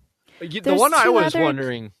 Hmm. The There's one I two was other-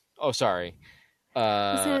 wondering. Oh, sorry.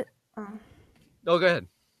 Is it? No, go ahead.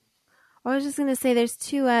 I was just going to say there's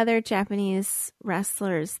two other Japanese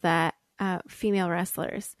wrestlers female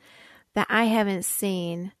wrestlers that I haven't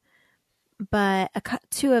seen, but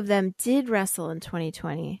two of them did wrestle in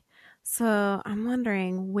 2020. So I'm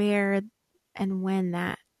wondering where and when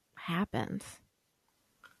that happened.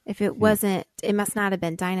 If it wasn't, it must not have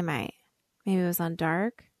been Dynamite. Maybe it was on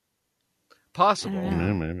Dark. Possible. I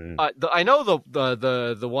don't know. Maybe. I know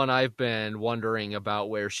the one I've been wondering about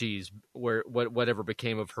whatever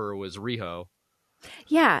became of her was Riho.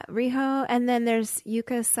 Yeah, Riho, and then there's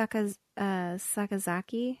Yuka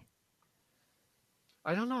Sakazaki.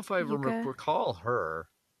 I don't know if I Yuka? recall her.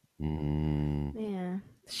 Yeah,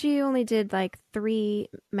 she only did like 3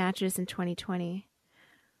 matches in 2020,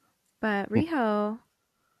 but Riho,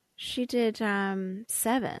 she did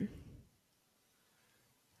 7.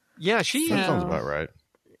 Yeah, That sounds about right.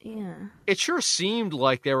 Yeah, it sure seemed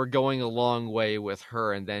like they were going a long way with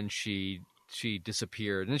her, and then she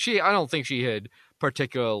disappeared. And I don't think she had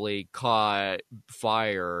particularly caught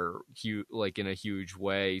fire like in a huge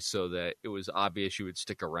way, so that it was obvious she would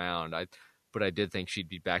stick around. But I did think she'd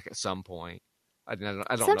be back at some point. I don't know.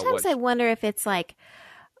 Sometimes I wonder if it's like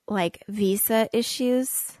visa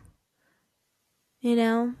issues. You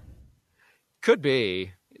know, Could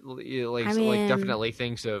be. Like, I mean, definitely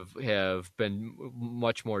things have been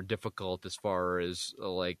much more difficult as far as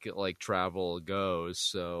like travel goes,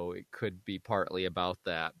 so it could be partly about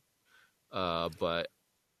that, but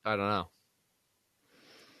I don't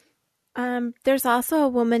know. There's also a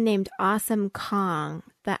woman named Awesome Kong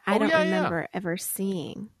that I don't yeah. remember ever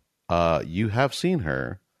seeing. You have seen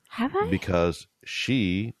her Have I? because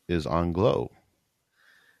she is on Glow.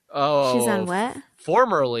 Oh, She's on what?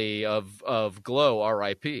 Formerly of Glow,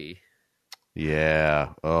 R.I.P. Yeah.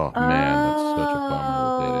 Oh man, that's such a bummer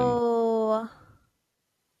that they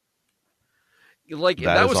didn't. Like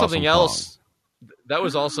That that is was something Awesome else. That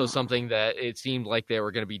was also something that it seemed like they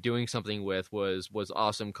were going to be doing something with was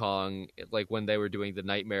Awesome Kong, like when they were doing the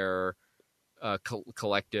Nightmare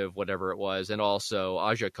Collective, whatever it was, and also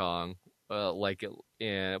Aja Kong,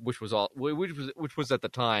 which was at the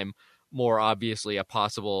time more obviously a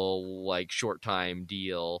possible like short time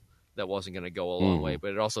deal that wasn't going to go a long way,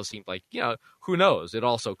 but it also seemed like, who knows, it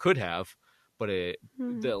also could have, but it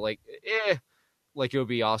like it would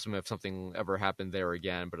be awesome if something ever happened there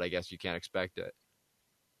again, but I guess you can't expect it.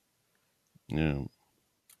 Yeah.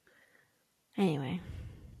 Anyway.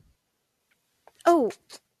 Oh.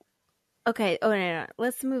 Okay. Oh, no.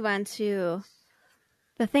 Let's move on to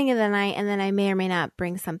the thing of the night, and then I may or may not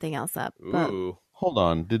bring something else up. Ooh. Hold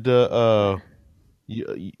on. Did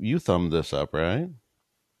you thumbed this up, right?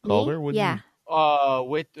 Calder? Me? Yeah.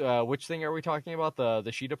 Which thing are we talking about?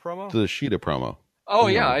 The Sheeta promo? The Sheeta promo. Oh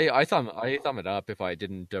yeah, I thumb it up if I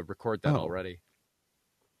didn't record that already.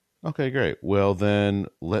 Okay, great. Well then,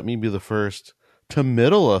 let me be the first to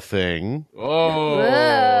middle a thing. Oh.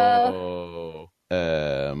 So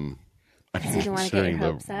I'm you don't want to get your considering the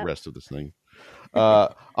hopes up? rest of this thing.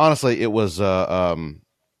 Honestly, it was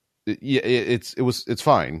it's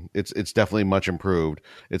fine. It's definitely much improved.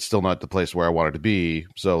 It's still not the place where I wanted to be.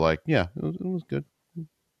 So like, yeah, it was good.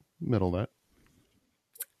 Middle that.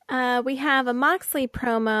 We have a Moxley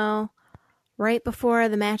promo right before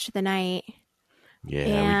the match of the night. Yeah,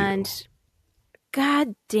 and we do.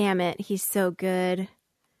 God damn it, he's so good.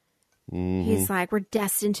 Mm-hmm. He's like, we're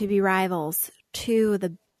destined to be rivals. We're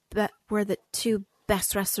the 2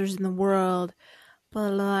 best wrestlers in the world. Blah,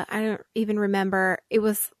 blah, blah. I don't even remember. It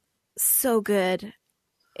was so good.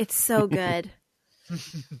 It's so good.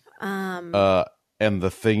 And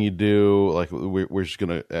the thing you do, like, we're just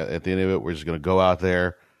gonna at the end of it, we're just gonna go out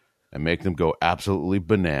there and make them go absolutely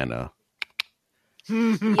banana.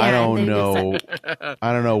 I don't know.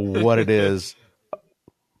 I don't know what it is.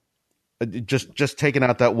 Just taking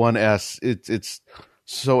out that one S. It's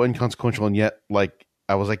so inconsequential, and yet, like,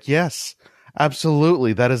 I was like, yes,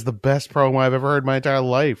 absolutely, that is the best promo I've ever heard in my entire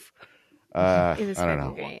life. It was I don't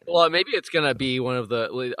know. great. Well, maybe it's gonna be one of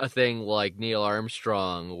a thing like Neil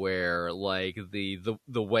Armstrong, where like the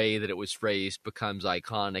way that it was phrased becomes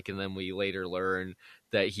iconic, and then we later learn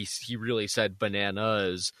that he really said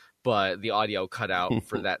bananas, but the audio cut out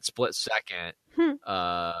for that split second.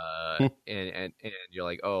 And you're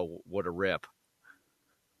like, oh, what a rip.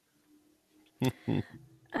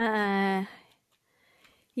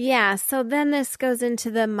 Yeah, so then this goes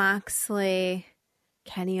into the Moxley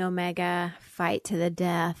Kenny Omega fight to the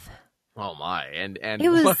death. Oh my, and it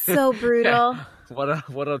was so brutal. Yeah,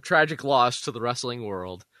 what a tragic loss to the wrestling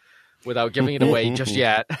world, without giving it away just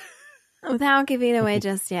yet. Without giving it away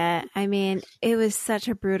just yet. I mean, it was such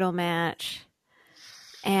a brutal match.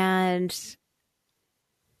 And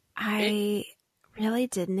I really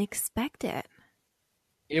didn't expect it.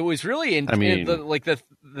 It was really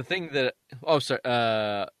the thing that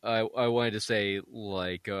I wanted to say,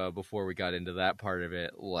 like, before we got into that part of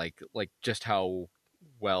it, like just how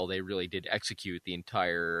well they really did execute the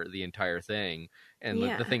entire thing, and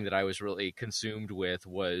the thing that I was really consumed with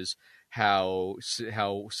was how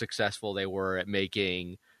successful they were at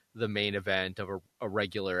making the main event of a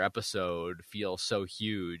regular episode feel so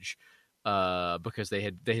huge, because they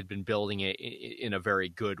had been building it in a very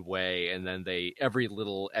good way, and then every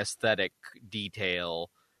little aesthetic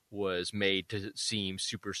detail was made to seem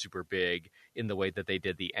super, super big in the way that they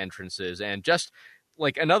did the entrances. And just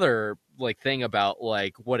like another like thing about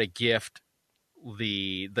like what a gift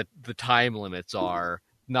the time limits are.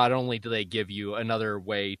 Not only do they give you another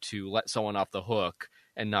way to let someone off the hook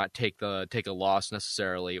and not take a loss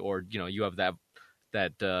necessarily, or you have that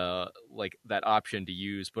like that option to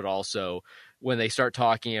use, but also when they start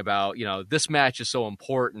talking about this match is so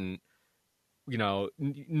important,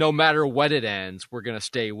 no matter what it ends, we're gonna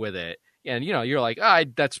stay with it, and you're like,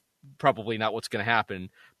 that's probably not what's gonna happen,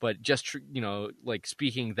 but just like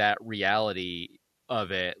speaking that reality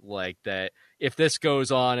of it, like that if this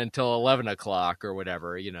goes on until 11 o'clock or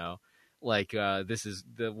whatever, like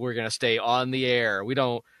we're gonna stay on the air.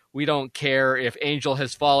 We don't care if Angel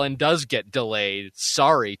Has Fallen does get delayed.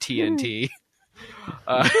 Sorry, TNT.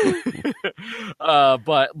 But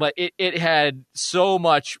it had so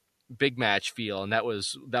much big match feel, and that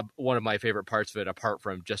was one of my favorite parts of it, apart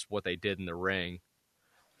from just what they did in the ring.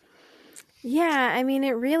 Yeah, I mean,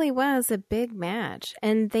 it really was a big match,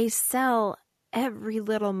 and they sell every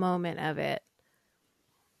little moment of it.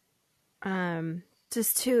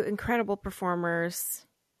 Just two incredible performers.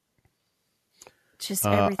 Just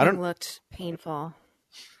everything looked painful.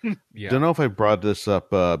 Yeah. Don't know if I brought this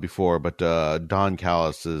up before, but Don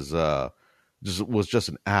Callis was just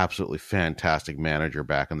an absolutely fantastic manager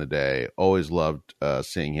back in the day. Always loved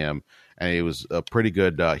seeing him, and he was a pretty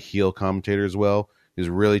good heel commentator as well. He's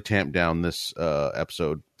really tamped down this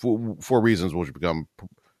episode for reasons which become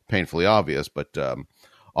painfully obvious, but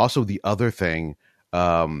also the other thing,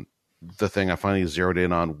 the thing I finally zeroed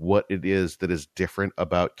in on, what it is that is different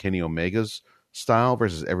about Kenny Omega's style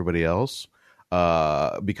versus everybody else,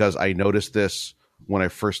 because I noticed this when I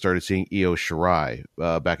first started seeing Io Shirai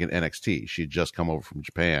back in NXT. She'd just come over from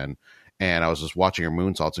Japan, and I was just watching her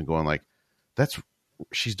moonsaults and going like,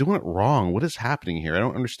 she's doing it wrong. What is happening here? I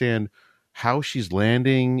don't understand how she's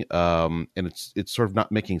landing, and it's sort of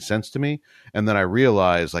not making sense to me. And then I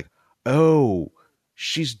realized like, oh,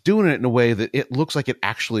 she's doing it in a way that it looks like it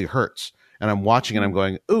actually hurts. And I'm watching and I'm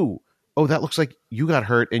going, oh, that looks like you got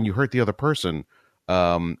hurt and you hurt the other person.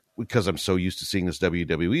 Because I'm so used to seeing this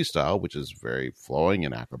WWE style, which is very flowing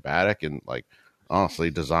and acrobatic and like honestly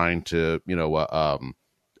designed to,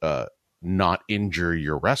 not injure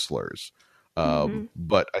your wrestlers.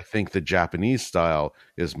 But I think the Japanese style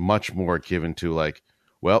is much more given to like,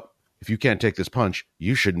 well, if you can't take this punch,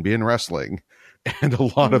 you shouldn't be in wrestling. And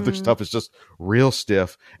a lot of their stuff is just real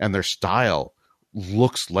stiff, and their style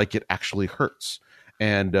looks like it actually hurts.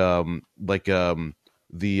 And the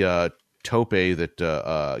tope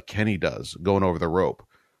that Kenny does going over the rope,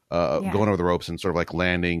 going over the ropes and sort of like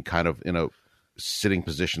landing kind of in a sitting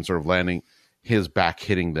position, sort of landing his back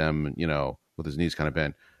hitting them, with his knees kind of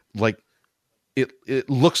bent. Like it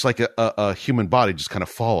looks like a human body just kind of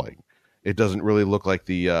falling. It doesn't really look like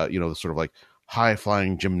the the sort of like high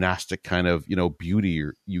flying gymnastic kind of beauty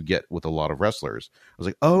you get with a lot of wrestlers. I was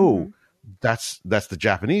like, oh, that's the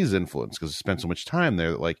Japanese influence, because I spent so much time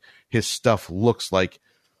there that like his stuff looks like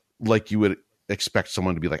you would expect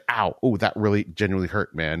someone to be like, ow, oh, that really genuinely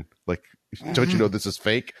hurt, man. Like, don't you know this is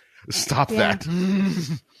fake? Stop that.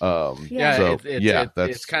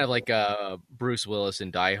 It's kind of like Bruce Willis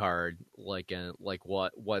in Die Hard, like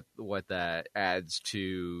what that adds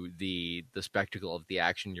to the spectacle of the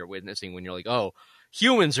action you're witnessing when you're like, oh,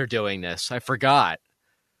 humans are doing this. I forgot.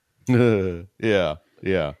 Yeah.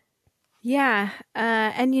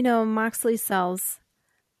 And Moxley sells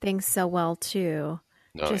things so well too,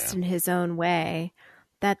 in his own way,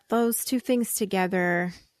 that those two things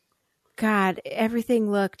together, God,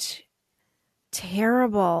 everything looked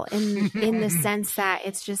terrible in the sense that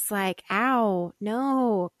it's just like, ow,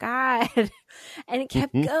 no, God. And it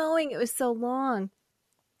kept going. It was so long.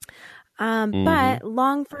 But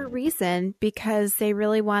long for a reason, because they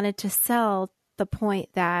really wanted to sell the point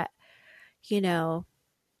that,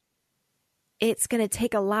 it's going to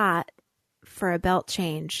take a lot for a belt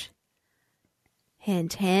change.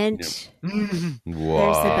 Hint, hint. Yep. There's the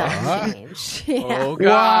belt change. Oh,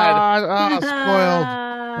 God. Spoiled.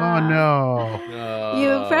 Oh, no.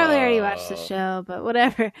 You probably already watched the show, but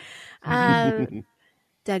whatever.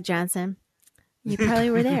 Doug Johnson, you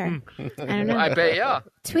probably were there. I don't know. I bet, yeah.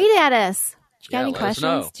 Tweet at us. Do you got any questions?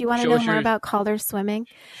 Know. Do you want to know more about Calder swimming?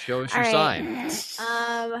 Show us your sign.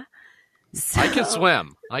 So... I can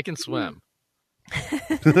swim.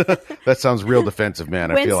 That sounds real defensive,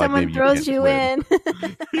 man. I feel like maybe when someone throws you in.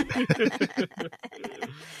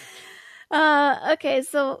 Okay,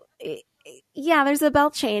 so yeah, there's a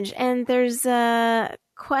belt change, and there's a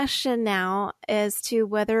question now as to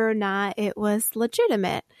whether or not it was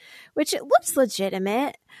legitimate, which it looks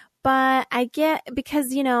legitimate, but I get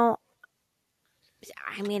because I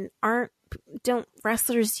mean, don't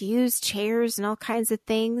wrestlers use chairs and all kinds of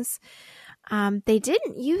things? They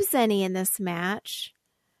didn't use any in this match,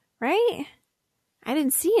 right? I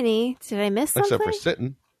didn't see any. Did I miss something? Except for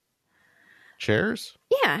sitting. Chairs?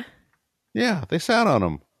 Yeah. Yeah, they sat on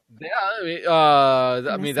them. Yeah,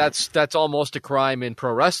 I mean that's almost a crime in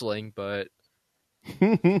pro wrestling, but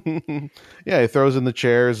Yeah, he throws in the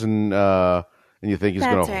chairs and you think he's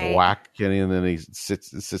going to whack Kenny, and then he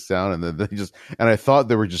sits down, and then he just. And I thought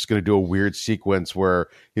they were just going to do a weird sequence where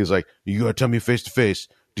he was like, "You got to tell me face to face.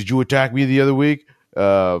 Did you attack me the other week?"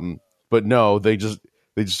 But no, they just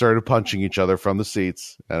started punching each other from the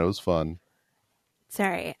seats, and it was fun.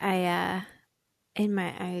 Sorry, I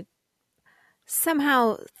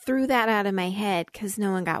somehow threw that out of my head because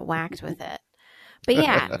no one got whacked with it. But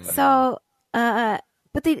yeah, so I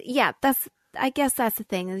guess that's the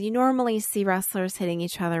thing. You normally see wrestlers hitting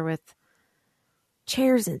each other with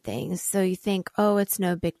chairs and things, so you think, oh, it's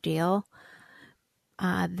no big deal.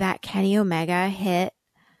 That Kenny Omega hit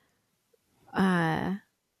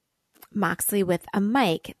Moxley with a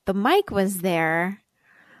mic. The mic was there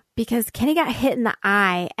because Kenny got hit in the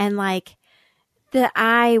eye, and like the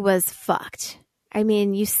eye was fucked. I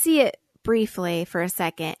mean, you see it briefly for a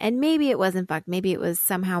second, and maybe it wasn't fucked. Maybe it was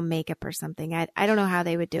somehow makeup or something. I don't know how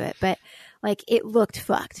they would do it, but like it looked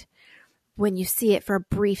fucked when you see it for a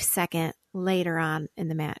brief second later on in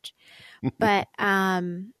the match. But,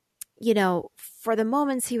 for the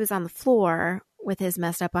moments he was on the floor with his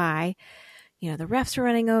messed up eye, the refs were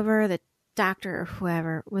running over, the doctor or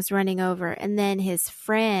whoever was running over, and then his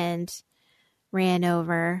friend ran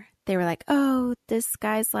over. They were like, oh, this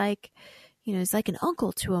guy's like, he's like an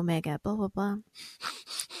uncle to Omega, blah, blah, blah.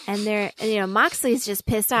 And Moxley's just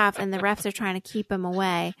pissed off, and the refs are trying to keep him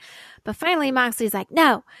away. But finally, Moxley's like,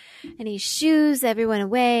 no. And he shoos everyone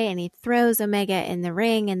away, and he throws Omega in the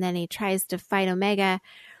ring, and then he tries to fight Omega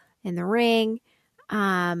in the ring.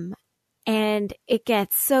 And it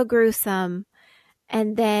gets so gruesome.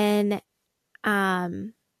 And then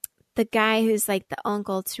the guy who's like the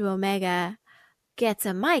uncle to Omega gets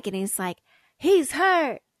a mic, and he's like, he's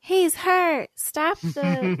hurt. Stop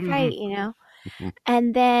the fight,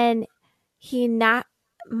 And then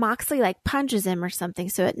Moxley like punches him or something,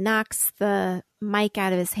 so it knocks the mic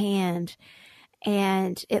out of his hand,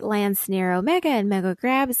 and it lands near Omega, and Omega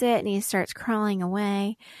grabs it, and he starts crawling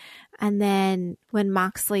away. And then when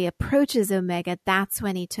Moxley approaches Omega, that's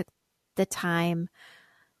when he took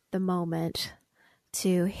the moment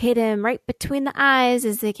to hit him right between the eyes,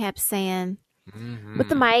 as they kept saying, with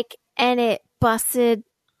the mic, and it busted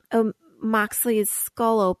Moxley's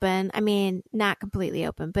skull open. I mean, not completely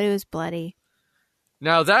open, but it was bloody.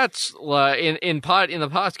 Now that's in the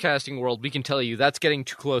podcasting world, we can tell you that's getting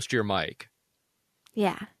too close to your mic.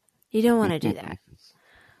 Yeah, you don't want to do that.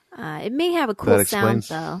 It may have a cool sound,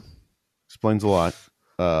 though. Explains a lot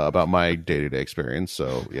about my day-to-day experience.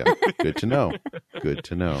 So yeah, good to know. Good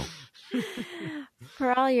to know.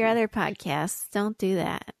 For all your other podcasts, don't do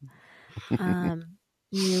that.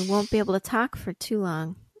 You won't be able to talk for too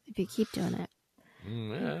long if you keep doing it.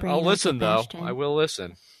 I'll listen, though. I will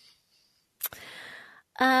listen.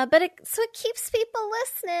 But it keeps people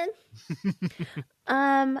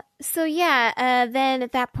listening. So yeah, then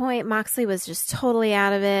at that point, Moxley was just totally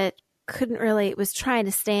out of it. Was trying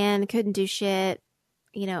to stand, couldn't do shit.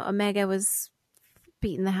 Omega was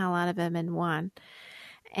beating the hell out of him and won.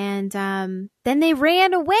 And then they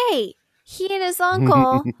ran away. He and his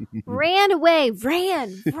uncle ran away,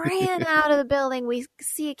 ran out of the building. We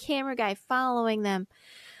see a camera guy following them.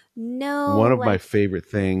 One of my favorite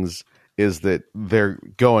things is that they're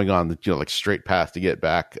going on the straight path to get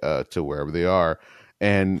back to wherever they are,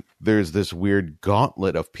 and there's this weird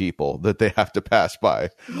gauntlet of people that they have to pass by.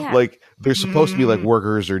 Yeah. Like they're supposed to be like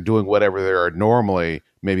workers or doing whatever they are normally.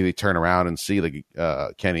 Maybe they turn around and see like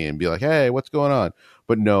Kenny and be like, "Hey, what's going on?"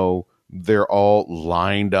 But no. They're all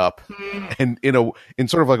lined up and in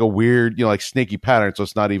sort of like a weird, like snaky pattern. So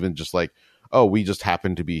it's not even just like, oh, we just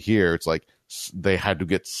happen to be here. It's like they had to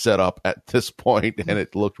get set up at this point, and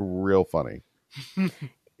it looked real funny.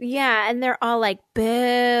 Yeah, and they're all like,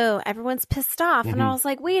 boo. Everyone's pissed off. And I was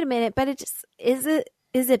like, wait a minute, but is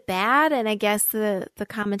it bad? And I guess the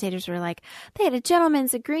commentators were like, they had a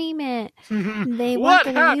gentleman's agreement. They weren't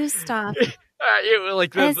going to use stuff.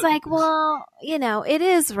 It's like, well, it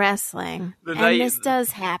is wrestling, and this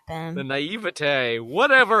does happen. The naivete.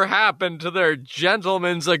 Whatever happened to their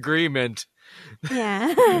gentleman's agreement?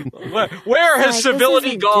 Yeah. Where has Like,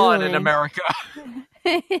 civility gone in America?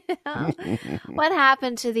 What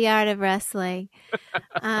happened to the art of wrestling?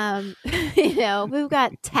 We've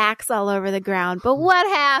got tacks all over the ground, but what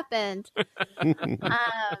happened?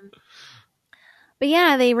 But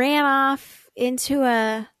yeah, they ran off into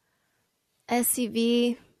a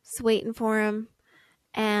SUV, just waiting for him,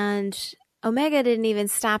 and Omega didn't even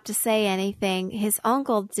stop to say anything. His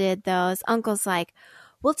uncle did, though. His uncle's like,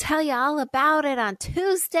 "We'll tell you all about it on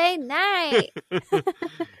Tuesday night."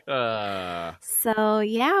 So,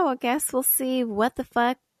 yeah, I guess we'll see what the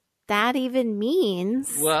fuck that even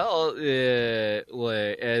means. Well,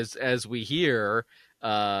 as we hear,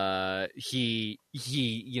 he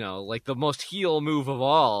like the most heel move of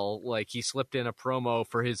all, like he slipped in a promo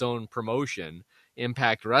for his own promotion,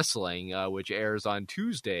 Impact Wrestling, which airs on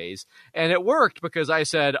Tuesdays, and it worked because I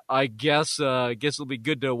said, I guess it'll be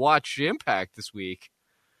good to watch Impact this week.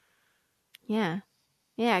 Yeah,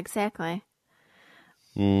 exactly.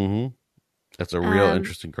 Mm-hmm. That's a real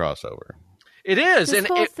interesting crossover. It is. This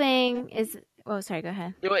whole thing is. Oh, sorry. Go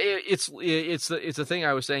ahead. It's the thing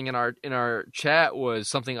I was saying in our chat was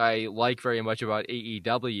something I like very much about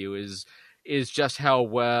AEW is just how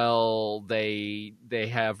well they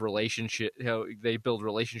have how they build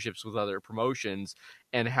relationships with other promotions,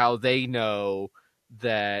 and how they know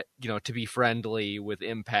that, to be friendly with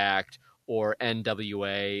Impact or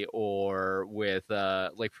NWA or with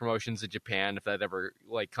like promotions in Japan, if that ever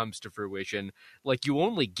like comes to fruition, like you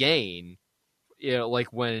only gain,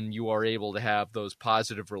 like when you are able to have those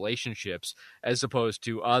positive relationships, as opposed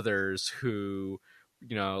to others who,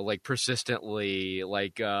 like persistently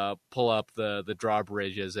like pull up the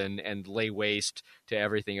drawbridges and lay waste to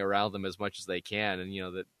everything around them as much as they can, and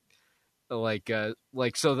that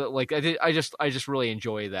so that like I just really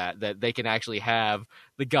enjoy that they can actually have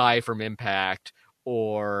the guy from Impact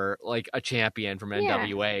or like a champion from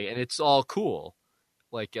NWA, and it's all cool.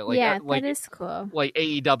 That is cool. Like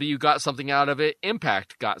AEW got something out of it,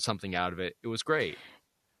 Impact got something out of it. It was great.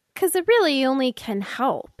 Because it really only can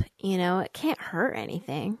help, it can't hurt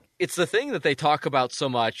anything. It's the thing that they talk about so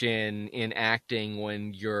much in acting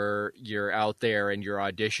when you're out there and you're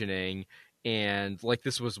auditioning. And like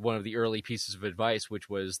this was one of the early pieces of advice, which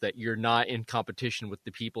was that you're not in competition with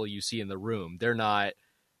the people you see in the room. They're not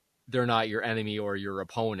your enemy or your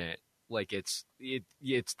opponent. Like it's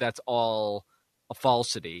that's all a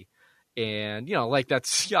falsity. And like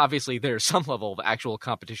that's obviously there's some level of actual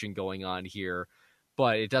competition going on here,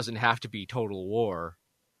 but it doesn't have to be total war.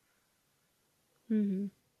 Mm-hmm.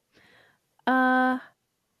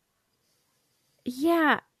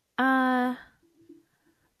 Yeah.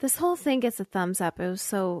 This whole thing gets a thumbs up. It was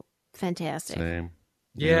so fantastic. Same.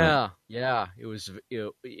 Yeah. It was.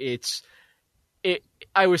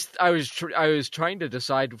 I was trying to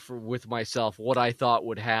decide with myself what I thought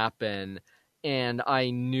would happen, and I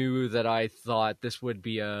knew that I thought this would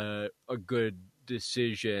be a good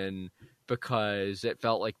decision because it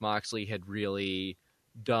felt like Moxley had really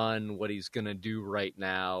done what he's gonna do right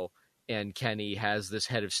now, and Kenny has this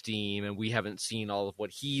head of steam, and we haven't seen all of what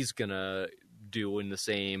he's gonna do in the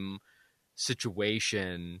same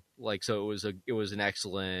situation. Like, so it was an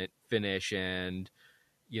excellent finish, and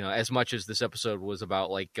as much as this episode was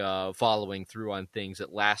about like following through on things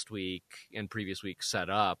that last week and previous week set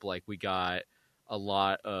up, like we got a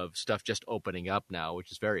lot of stuff just opening up now,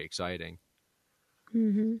 which is very exciting.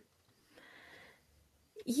 Mm-hmm.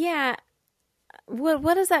 Yeah.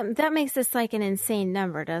 What does that makes this like an insane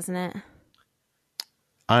number, doesn't it?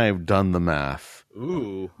 I've done the math.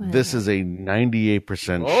 Ooh. This is a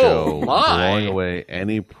 98% show, blowing away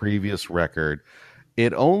any previous record.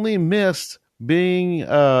 It only missed being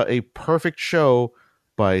a perfect show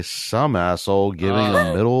by some asshole giving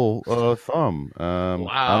a middle thumb. Wow.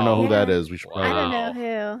 I don't know who that is. We should probably I don't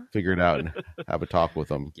know who. Figure it out and have a talk with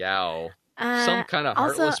them. Yow. Some kind of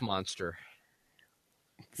heartless monster.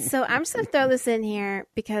 So I'm just going to throw this in here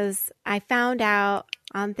because I found out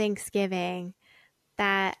on Thanksgiving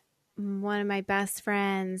that one of my best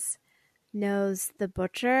friends knows the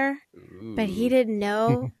Butcher, but he didn't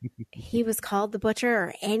know he was called the Butcher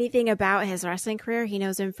or anything about his wrestling career. He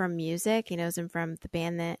knows him from music. He knows him from the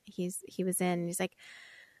band that he was in. And he's like,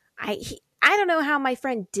 I don't know how my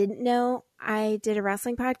friend didn't know I did a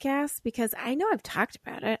wrestling podcast because I know I've talked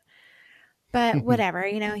about it, but whatever,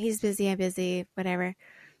 he's busy. I'm busy, whatever.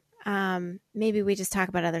 Maybe we just talk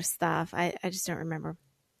about other stuff. I just don't remember.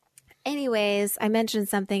 Anyways, I mentioned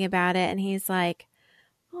something about it and he's like,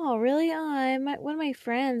 oh, really? Oh, one of my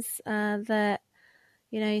friends that,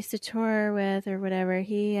 I used to tour with or whatever,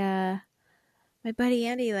 he, my buddy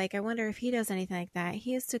Andy, like, I wonder if he does anything like that.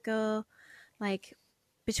 He used to go, like,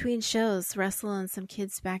 between shows, wrestle in some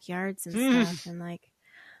kids' backyards and stuff. And like,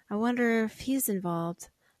 I wonder if he's involved.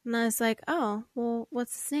 And I was like, oh, well,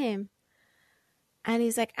 what's his name? And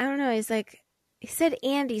he's like, I don't know. He's like, he said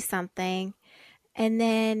Andy something. And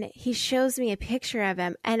then he shows me a picture of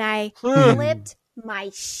him, and I flipped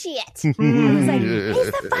my shit. I was like,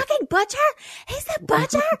 he's the fucking butcher? He's the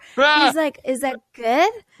butcher? He's like, is that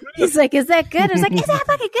good? He's like, is that good? I was like, is that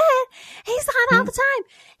fucking good? He's on all the time.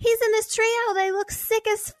 He's in this trio. They look sick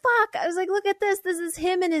as fuck. I was like, look at this. This is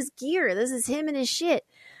him and his gear. This is him and his shit.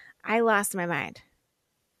 I lost my mind.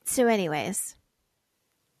 So anyways,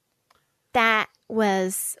 that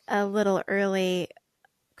was a little early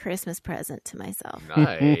Christmas present to myself.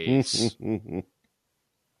 Nice.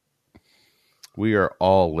 We are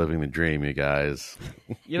all living the dream, you guys.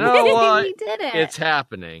 You know what? We did it. It's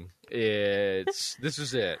happening. This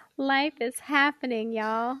is it. Life is happening,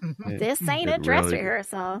 y'all. This ain't a It dress really-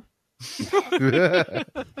 rehearsal.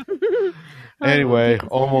 Anyway,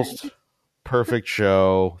 almost perfect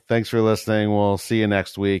show. Thanks for listening. We'll see you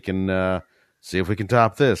next week and see if we can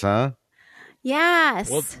top this, huh? Yes.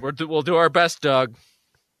 We'll do our best, Doug.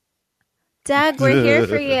 Doug, we're here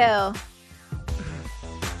for you.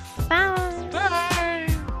 Bye. Bye.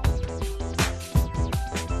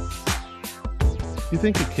 You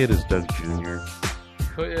think the kid is Doug Jr.?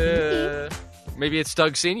 Maybe it's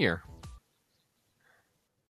Doug Senior.